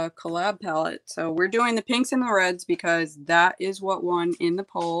is a collab palette. So we're doing the pinks and the reds because that is what won in the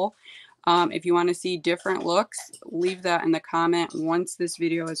poll. If you want to see different looks, leave that in the comment once this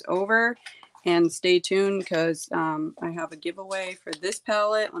video is over. And stay tuned because I have a giveaway for this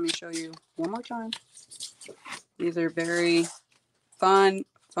palette. Let me show you one more time. These are very fun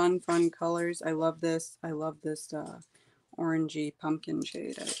colors. I love this. I love this orangey pumpkin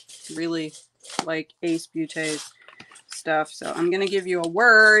shade. I really like Ace Beaute's stuff. So I'm going to give you a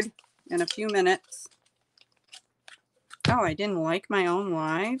word in a few minutes. Oh, I didn't like my own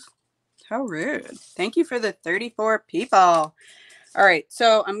live? How rude. Thank you for the 34 people. All right,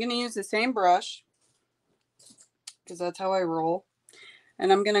 so I'm going to use the same brush because that's how I roll.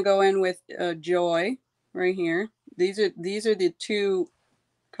 And I'm going to go in with Joy right here. These are the two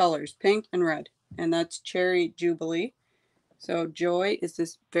colors, pink and red, and that's Cherry Jubilee. So Joy is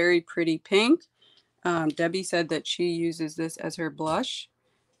this very pretty pink. Debbie said that she uses this as her blush.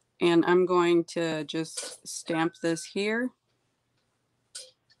 And I'm going to just stamp this here.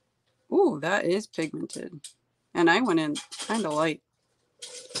 Ooh, that is pigmented. And I went in kind of light.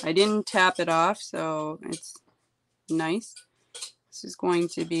 I didn't tap it off, so it's nice. This is going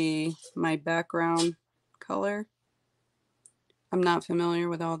to be my background color. I'm not familiar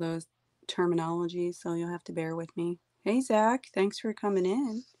with all those terminologies, so you'll have to bear with me. Hey, Zach, thanks for coming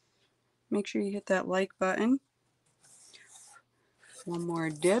in. Make sure you hit that like button. One more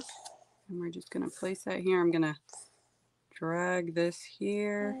dip. And we're just going to place that here. I'm going to drag this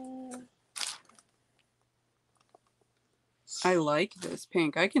here. I like this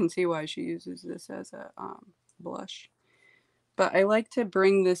pink. I can see why she uses this as a blush. But I like to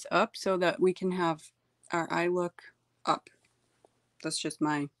bring this up so that we can have our eye look up. That's just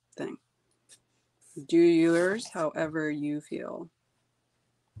my thing. Do yours however you feel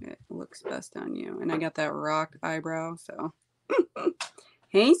it looks best on you. And I got that rock eyebrow, so.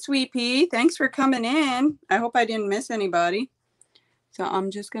 Hey, Sweet Pea. Thanks for coming in. I hope I didn't miss anybody. So I'm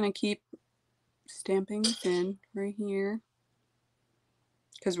just going to keep stamping this in right here.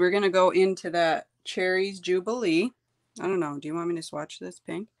 Because we're going to go into that Cherries Jubilee. I don't know. Do you want me to swatch this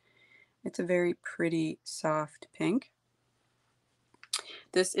pink? It's a very pretty, soft pink.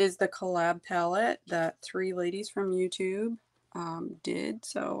 This is the collab palette that 3 ladies from YouTube did.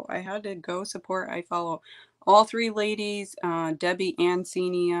 So I had to go support. I follow all 3 ladies. Debbie and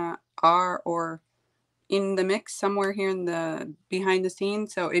Xinia are or in the mix somewhere here in the behind the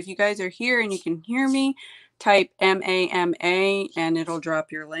scenes. So if you guys are here and you can hear me, type MAMA and it'll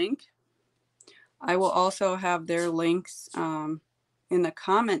drop your link. I will also have their links in the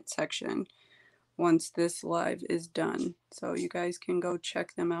comment section once this live is done. So you guys can go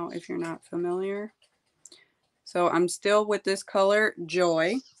check them out if you're not familiar. So I'm still with this color,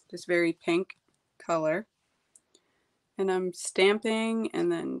 Joy, this very pink color. And I'm stamping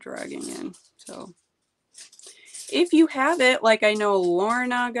and then dragging in. So if you have it, like I know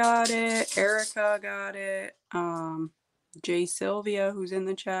Lorna got it, Erica got it, Jay Sylvia, who's in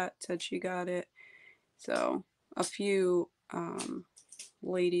the chat, said she got it. So a few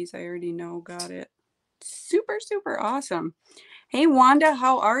ladies I already know got it. Super, super awesome. Hey, Wanda,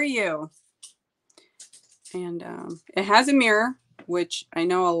 how are you? And it has a mirror, which I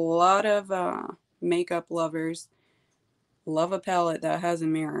know a lot of makeup lovers love a palette that has a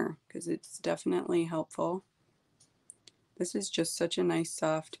mirror because it's definitely helpful. This is just such a nice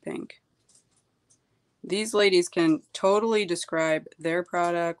soft pink. These ladies can totally describe their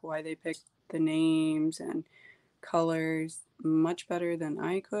product, why they picked the names and colors much better than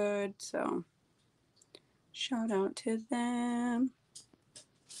I could. So shout out to them.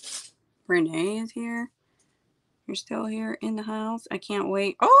 Renee is here. You're still here in the house. I can't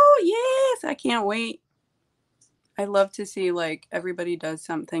wait. Oh, yes, I can't wait. I love to see like everybody does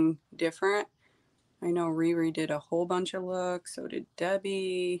something different. I know Riri did a whole bunch of looks. So did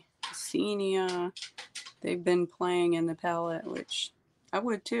Debbie, Xinia. They've been playing in the palette, which I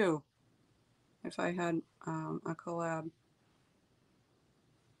would too if I had a collab.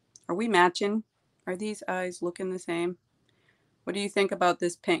 Are we matching? Are these eyes looking the same? What do you think about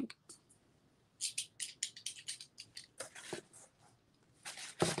this pink?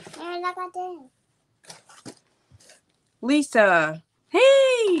 Lisa.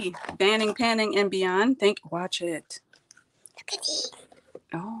 Hey! Banning, panning, and beyond. Watch it. Look at these.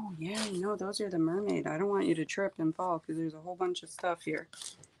 Oh, yeah, no, those are the mermaid. I don't want you to trip and fall because there's a whole bunch of stuff here.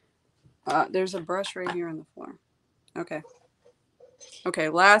 There's a brush right here on the floor. Okay. Okay,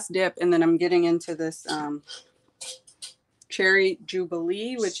 last dip, and then I'm getting into this Cherry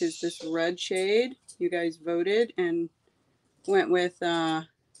Jubilee, which is this red shade. You guys voted and went with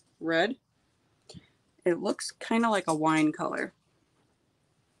red. It looks kind of like a wine color.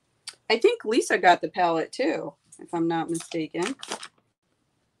 I think Lisa got the palette too, if I'm not mistaken.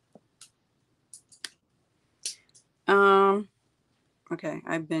 Okay,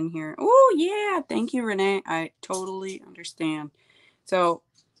 I've been here. Oh, yeah. Thank you, Renee. I totally understand. So,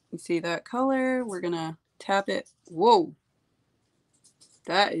 you see that color? We're going to tap it. Whoa.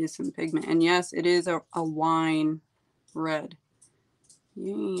 That is some pigment. And yes, it is a wine red.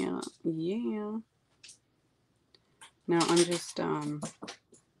 Yeah, yeah. Now I'm just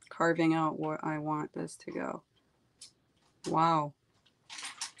carving out what I want this to go. Wow.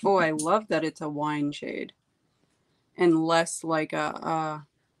 Oh, I love that it's a wine shade. And less like a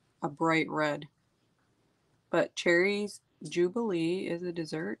bright red. But Cherry's Jubilee is a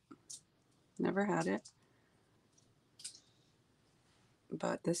dessert. Never had it.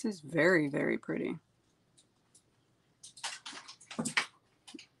 But this is very, very pretty.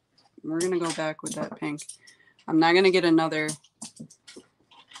 We're going to go back with that pink. I'm not going to get another.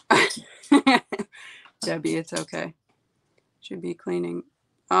 Debbie, it's okay. Should be cleaning.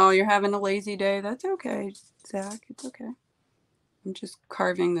 Oh, you're having a lazy day. That's okay, Zach. It's okay. I'm just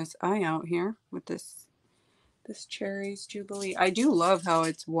carving this eye out here with this Cherry's Jubilee. I do love how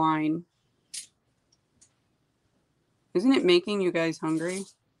it's wine. Isn't it making you guys hungry?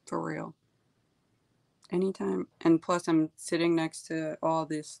 For real. Anytime. And plus I'm sitting next to all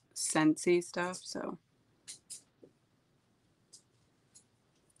this Scentsy stuff, so.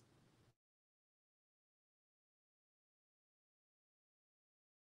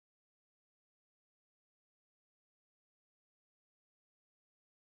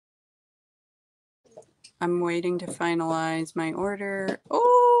 I'm waiting to finalize my order.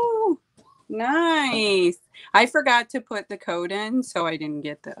 Oh, nice. I forgot to put the code in, so I didn't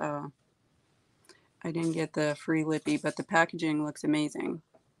get the free lippy, but the packaging looks amazing.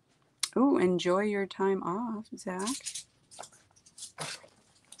 Oh, enjoy your time off, Zach.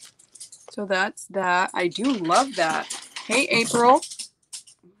 So that's that. I do love that. Hey, April.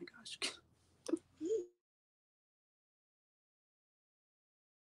 Oh my gosh. No.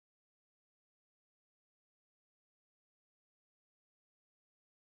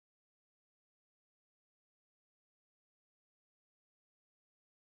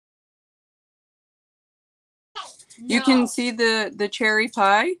 You can see the cherry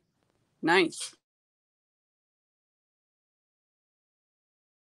pie. Nice.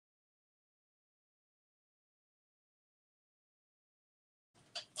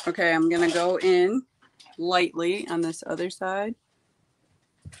 Okay, I'm going to go in lightly on this other side.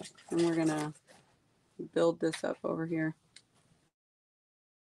 And we're going to build this up over here.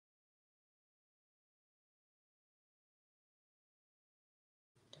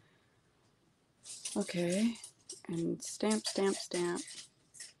 Okay, and stamp, stamp, stamp.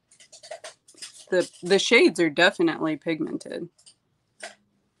 The shades are definitely pigmented.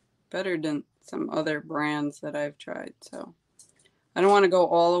 Better than some other brands that I've tried, so. I don't want to go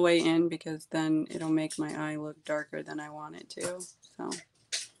all the way in because then it'll make my eye look darker than I want it to, so.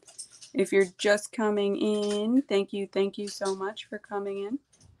 If you're just coming in, thank you so much for coming in.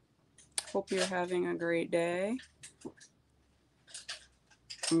 Hope you're having a great day.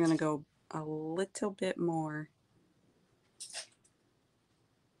 I'm going to go a little bit more.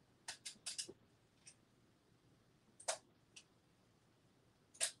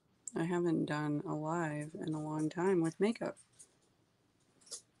 I haven't done a live in a long time with makeup.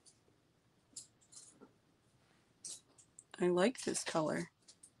 I like this color.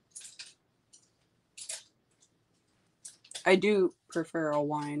 I do prefer a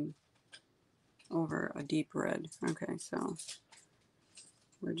wine over a deep red. Okay, so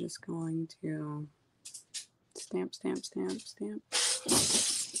we're just going to stamp, stamp, stamp, stamp.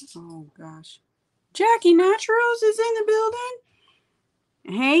 Oh gosh. Jackie Naturals is in the building.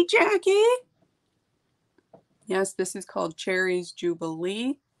 Hey, Jackie. Yes, this is called Cherries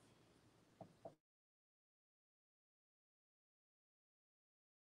Jubilee.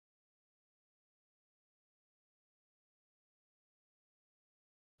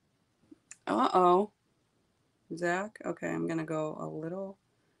 Uh-oh. Zach? Okay, I'm going to go a little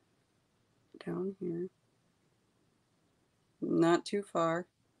down here. Not too far.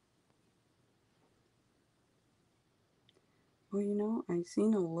 Well, you know, I've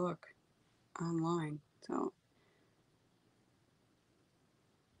seen a look online, so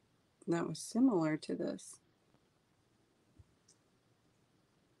that was similar to this.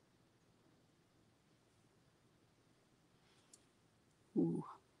 Ooh,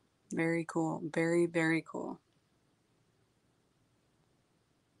 very cool. Very, very cool.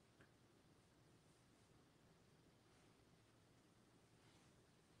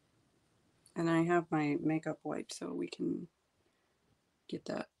 And I have my makeup wipe so we can get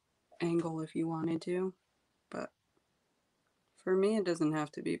that angle if you wanted to. But for me, it doesn't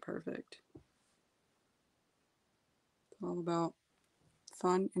have to be perfect. It's all about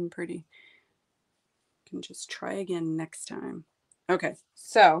fun and pretty. Can just try again next time. Okay,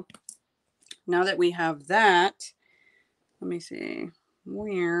 so now that we have that, let me see.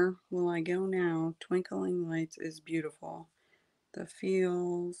 Where will I go now? Twinkling Lights is beautiful. The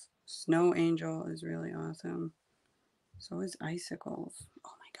Feels, Snow Angel is really awesome. So is Icicles.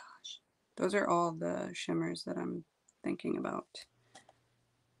 Oh my gosh. Those are all the shimmers that I'm thinking about.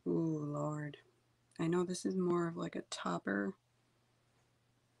 Ooh, Lord. I know this is more of like a topper.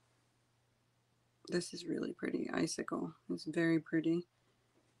 This is really pretty. Icicle is very pretty.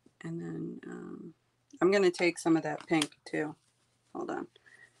 And then I'm going to take some of that pink too. Hold on.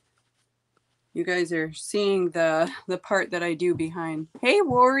 You guys are seeing the part that I do behind. Hey,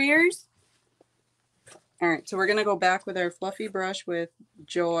 warriors. All right, so we're going to go back with our fluffy brush with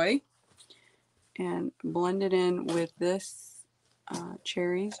Joy and blend it in with this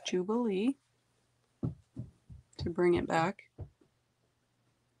Cherries Jubilee to bring it back.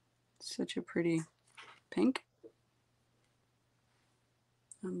 Such a pretty pink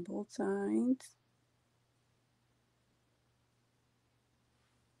on both sides.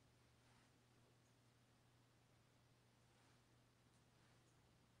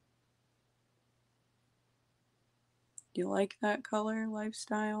 You like that color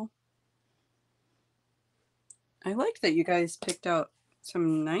lifestyle? I like that you guys picked out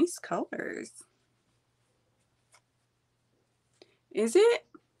some nice colors. Is it?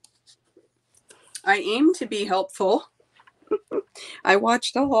 I aim to be helpful. I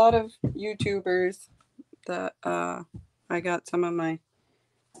watched a lot of YouTubers that I got some of my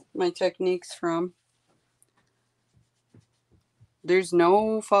techniques from. There's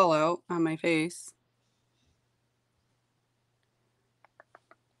no fallout on my face.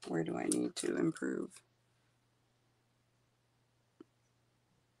 Where do I need to improve?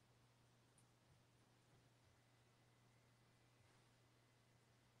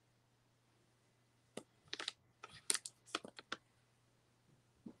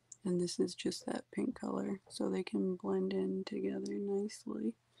 And this is just that pink color, so they can blend in together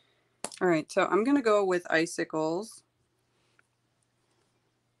nicely. All right, so I'm gonna go with Icicles.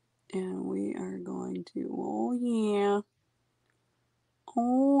 And we are going to,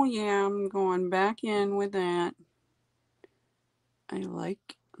 oh yeah, I'm going back in with that. I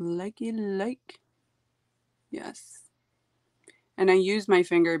like it. Yes. And I use my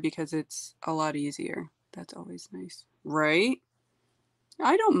finger because it's a lot easier. That's always nice. Right?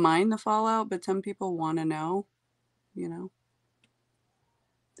 I don't mind the fallout, but some people want to know, you know.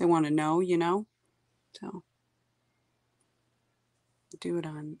 They want to know, you know. So do it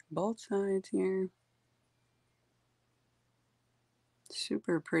on both sides here.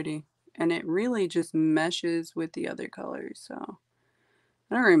 Super pretty. And it really just meshes with the other colors. So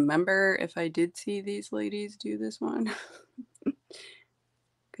I don't remember if I did see these ladies do this one.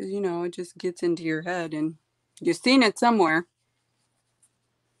 Because, you know, it just gets into your head and you've seen it somewhere.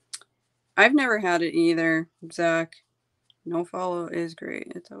 I've never had it either, Zach. No follow is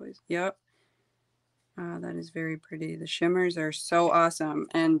great. It's always, yep. That is very pretty. The shimmers are so awesome.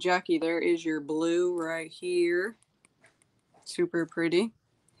 And Jackie, there is your blue right here. Super pretty.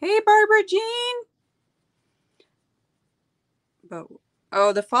 Hey, Barbara Jean. But,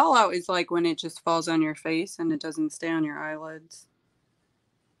 oh, the fallout is like when it just falls on your face and it doesn't stay on your eyelids.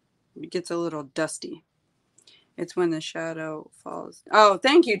 It gets a little dusty. It's when the shadow falls. Oh,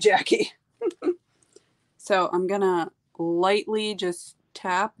 thank you, Jackie. So I'm gonna lightly just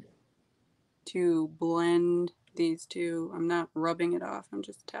tap to blend these two. I'm not rubbing it off, I'm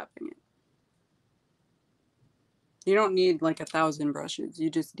just tapping it. You don't need like 1,000 brushes.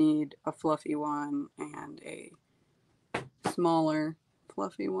 You just need a fluffy one and a smaller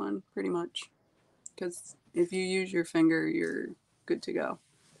fluffy one, pretty much. Because if you use your finger, you're good to go.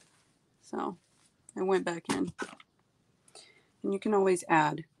 So I went back in. And you can always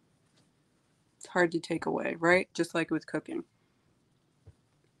add. It's hard to take away, right? Just like with cooking.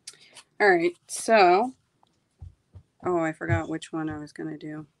 All right, so, oh, I forgot which one I was going to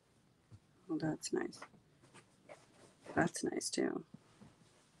do. Oh, that's nice. That's nice too.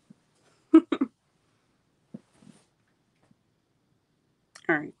 All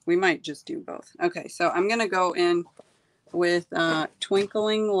right, we might just do both. Okay, so I'm going to go in with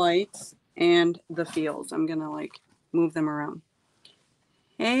Twinkling Lights and the Feels. I'm going to like move them around.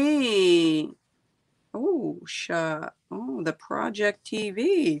 Hey. Oh, oh, the Project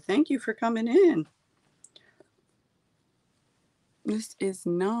TV. Thank you for coming in. This is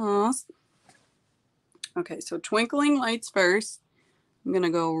nice. Okay, so Twinkling Lights first. I'm going to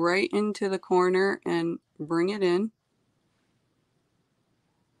go right into the corner and bring it in.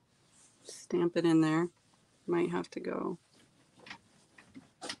 Stamp it in there. Might have to go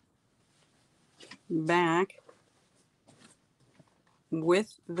back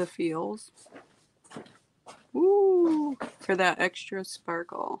with the Feels. Ooh, for that extra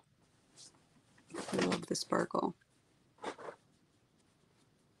sparkle. I love the sparkle.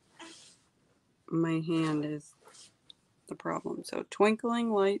 My hand is the problem. So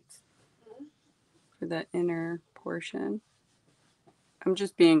Twinkling Lights for that inner portion. I'm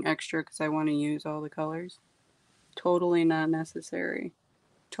just being extra because I want to use all the colors. Totally not necessary.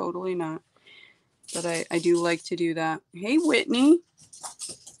 Totally not. But I do like to do that. Hey, Whitney.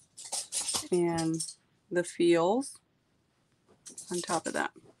 And the Feels on top of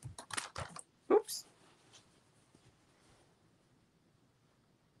that. Oops.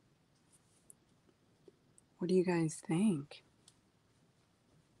 What do you guys think?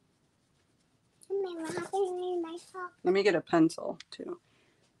 Let me get a pencil too.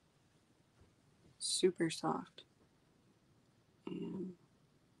 Super soft. And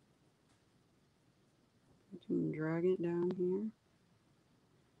I can drag it down here.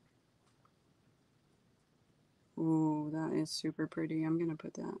 Ooh, that is super pretty. I'm going to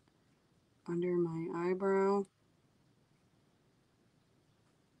put that under my eyebrow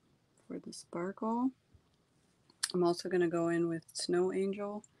for the sparkle. I'm also going to go in with Snow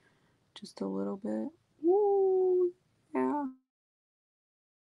Angel just a little bit. Ooh, yeah.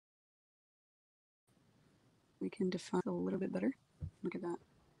 We can define a little bit better. Look at that.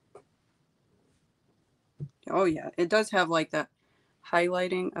 Oh yeah, it does have like that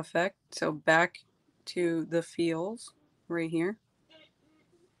highlighting effect. So back to the Feels right here.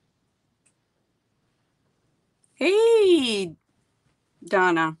 Hey,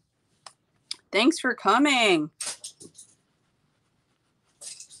 Donna. Thanks for coming.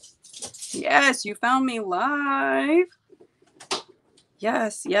 Yes, you found me live.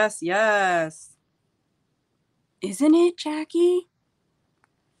 Yes, yes, yes. Isn't it, Jackie?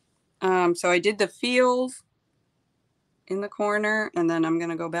 So I did the Feels in the corner, and then I'm going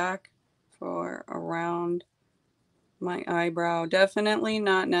to go back for around my eyebrow. Definitely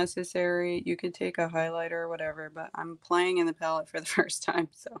not necessary. You could take a highlighter or whatever, but I'm playing in the palette for the first time,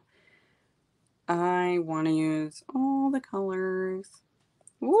 so I want to use all the colors.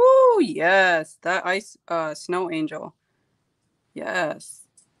 Woo, yes, that Snow Angel. Yes.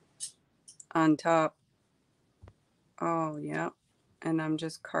 On top. Oh, yeah. And I'm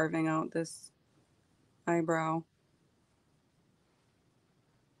just carving out this eyebrow.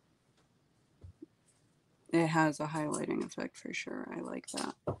 It has a highlighting effect for sure. I like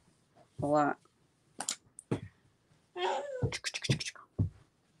that a lot.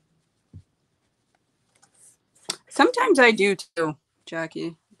 Sometimes I do too,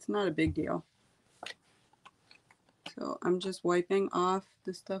 Jackie. It's not a big deal. So I'm just wiping off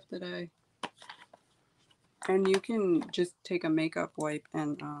the stuff that and you can just take a makeup wipe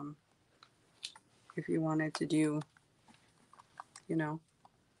and if you wanted to do, you know,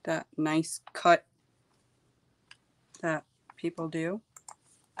 that nice cut, that people do.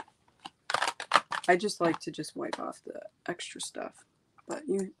 I just like to just wipe off the extra stuff. But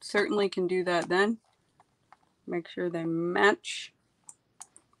you certainly can do that then. Make sure they match.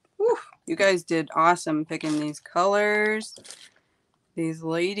 Whew, you guys did awesome picking these colors. These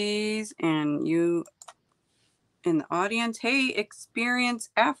ladies and you in the audience. Hey,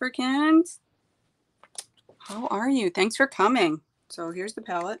 experienced Africans. How are you? Thanks for coming. So here's the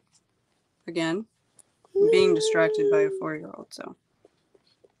palette. Again, I'm being distracted by a 4-year-old, so.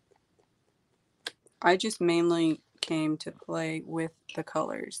 I just mainly came to play with the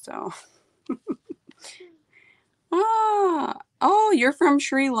colors, so. Oh, you're from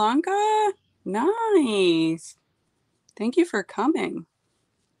Sri Lanka? Nice. Thank you for coming.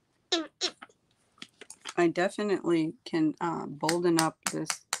 I definitely can bolden up this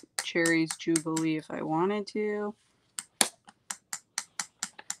Cherries Jubilee if I wanted to.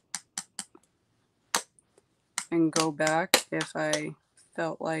 And go back if I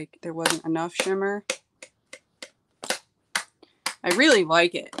felt like there wasn't enough shimmer. I really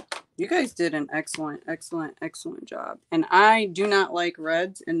like it. You guys did an excellent, excellent, excellent job. And I do not like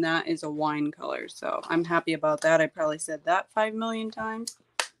reds, and that is a wine color. So I'm happy about that. I probably said that 5 million times.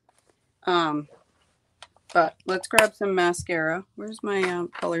 But let's grab some mascara. Where's my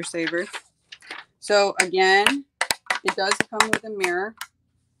color saver? So again, it does come with a mirror.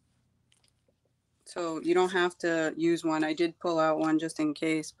 So you don't have to use one. I did pull out one just in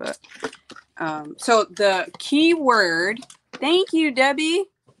case. But so the keyword, thank you, Debbie.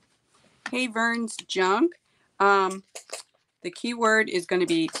 Hey, Vern's Junk. The keyword is going to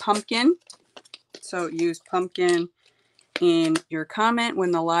be pumpkin. So use pumpkin in your comment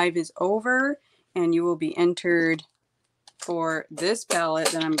when the live is over, and you will be entered for this palette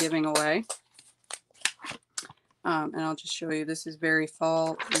that I'm giving away. And I'll just show you. This is very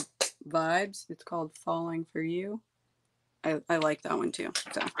fall vibes. It's called Falling for You. I like that one too.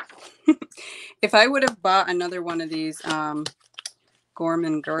 So if I would have bought another one of these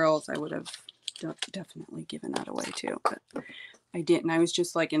Gourmande Girls, I would have definitely given that away too, but I didn't. I was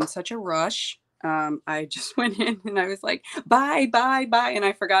just like in such a rush. I just went in and I was like, bye, bye, bye. And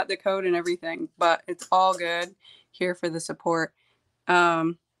I forgot the code and everything, but it's all good. Here for the support.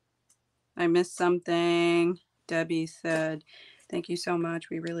 I missed something. Debbie said, thank you so much.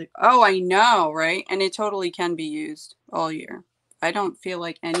 We really, oh, I know, right? And it totally can be used all year. I don't feel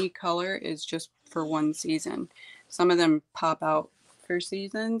like any color is just for one season. Some of them pop out for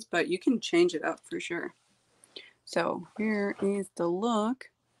seasons, but you can change it up for sure. So here is the look.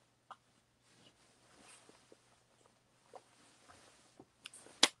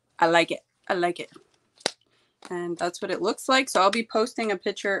 I like it. I like it. And that's what it looks like. So I'll be posting a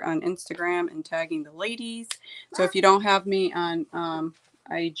picture on Instagram and tagging the ladies. So if you don't have me on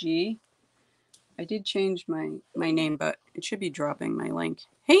IG, I did change my name, but it should be dropping my link.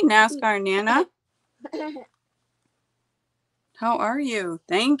 Hey, NASCAR Nana. How are you?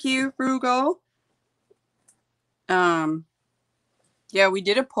 Thank you, Frugal. Yeah, we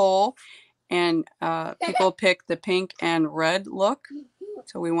did a poll and people picked the pink and red look.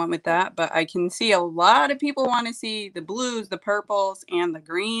 So we went with that, but I can see a lot of people want to see the blues, the purples, and the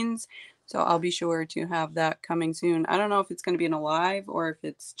greens. So I'll be sure to have that coming soon. I don't know if it's going to be in a live or if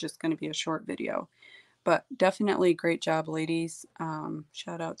it's just going to be a short video, but definitely great job, ladies.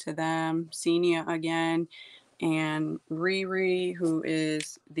 Shout out to them. Xinia again, and Riri, who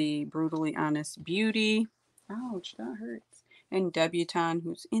is the Brutally Honest Beauty. Ouch, that hurts. And Debutante,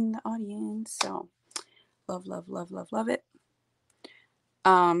 who's in the audience. So love, love, love, love, love it.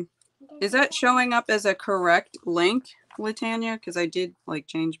 Is that showing up as a correct link, Latanya? Because I did like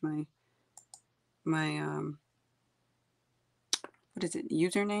change my what is it,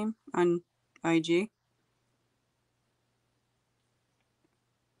 username on IG.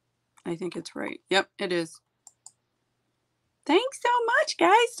 I think it's right. Yep, it is. Thanks so much,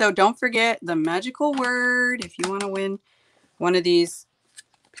 guys. So don't forget the magical word if you want to win one of these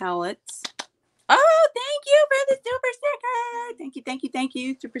palettes. Oh, thank you for the super sticker. Thank you, thank you, thank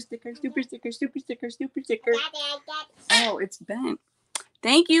you. Super sticker, super sticker, super sticker, super sticker. Oh, it's bent.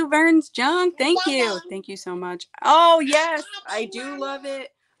 Thank you, Vern's Junk. Thank you. Thank you so much. Oh, yes, I do love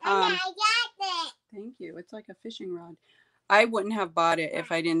it. Thank you. It's like a fishing rod. I wouldn't have bought it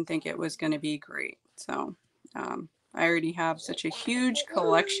if I didn't think it was going to be great. So I already have such a huge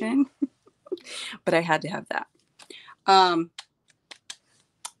collection, but I had to have that.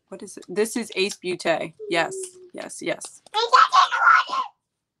 What is it? This is Ace Beaute. Yes, yes, yes.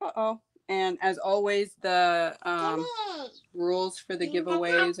 Uh-oh. And as always, the rules for the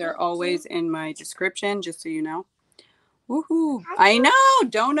giveaways are always in my description, just so you know. Woohoo. I know.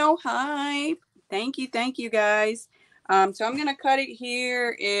 Don't know hype. Thank you, guys. So I'm going to cut it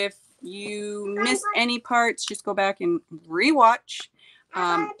here. If you missed any parts, just go back and rewatch.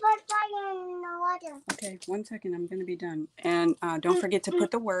 I'm gonna put fire in the water. Okay, 1 second. I'm going to be done. And don't forget to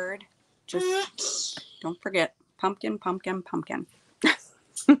put the word. Just don't forget. Pumpkin, pumpkin, pumpkin.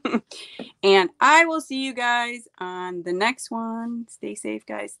 And I will see you guys on the next one. Stay safe,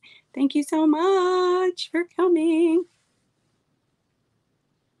 guys. Thank you so much for coming.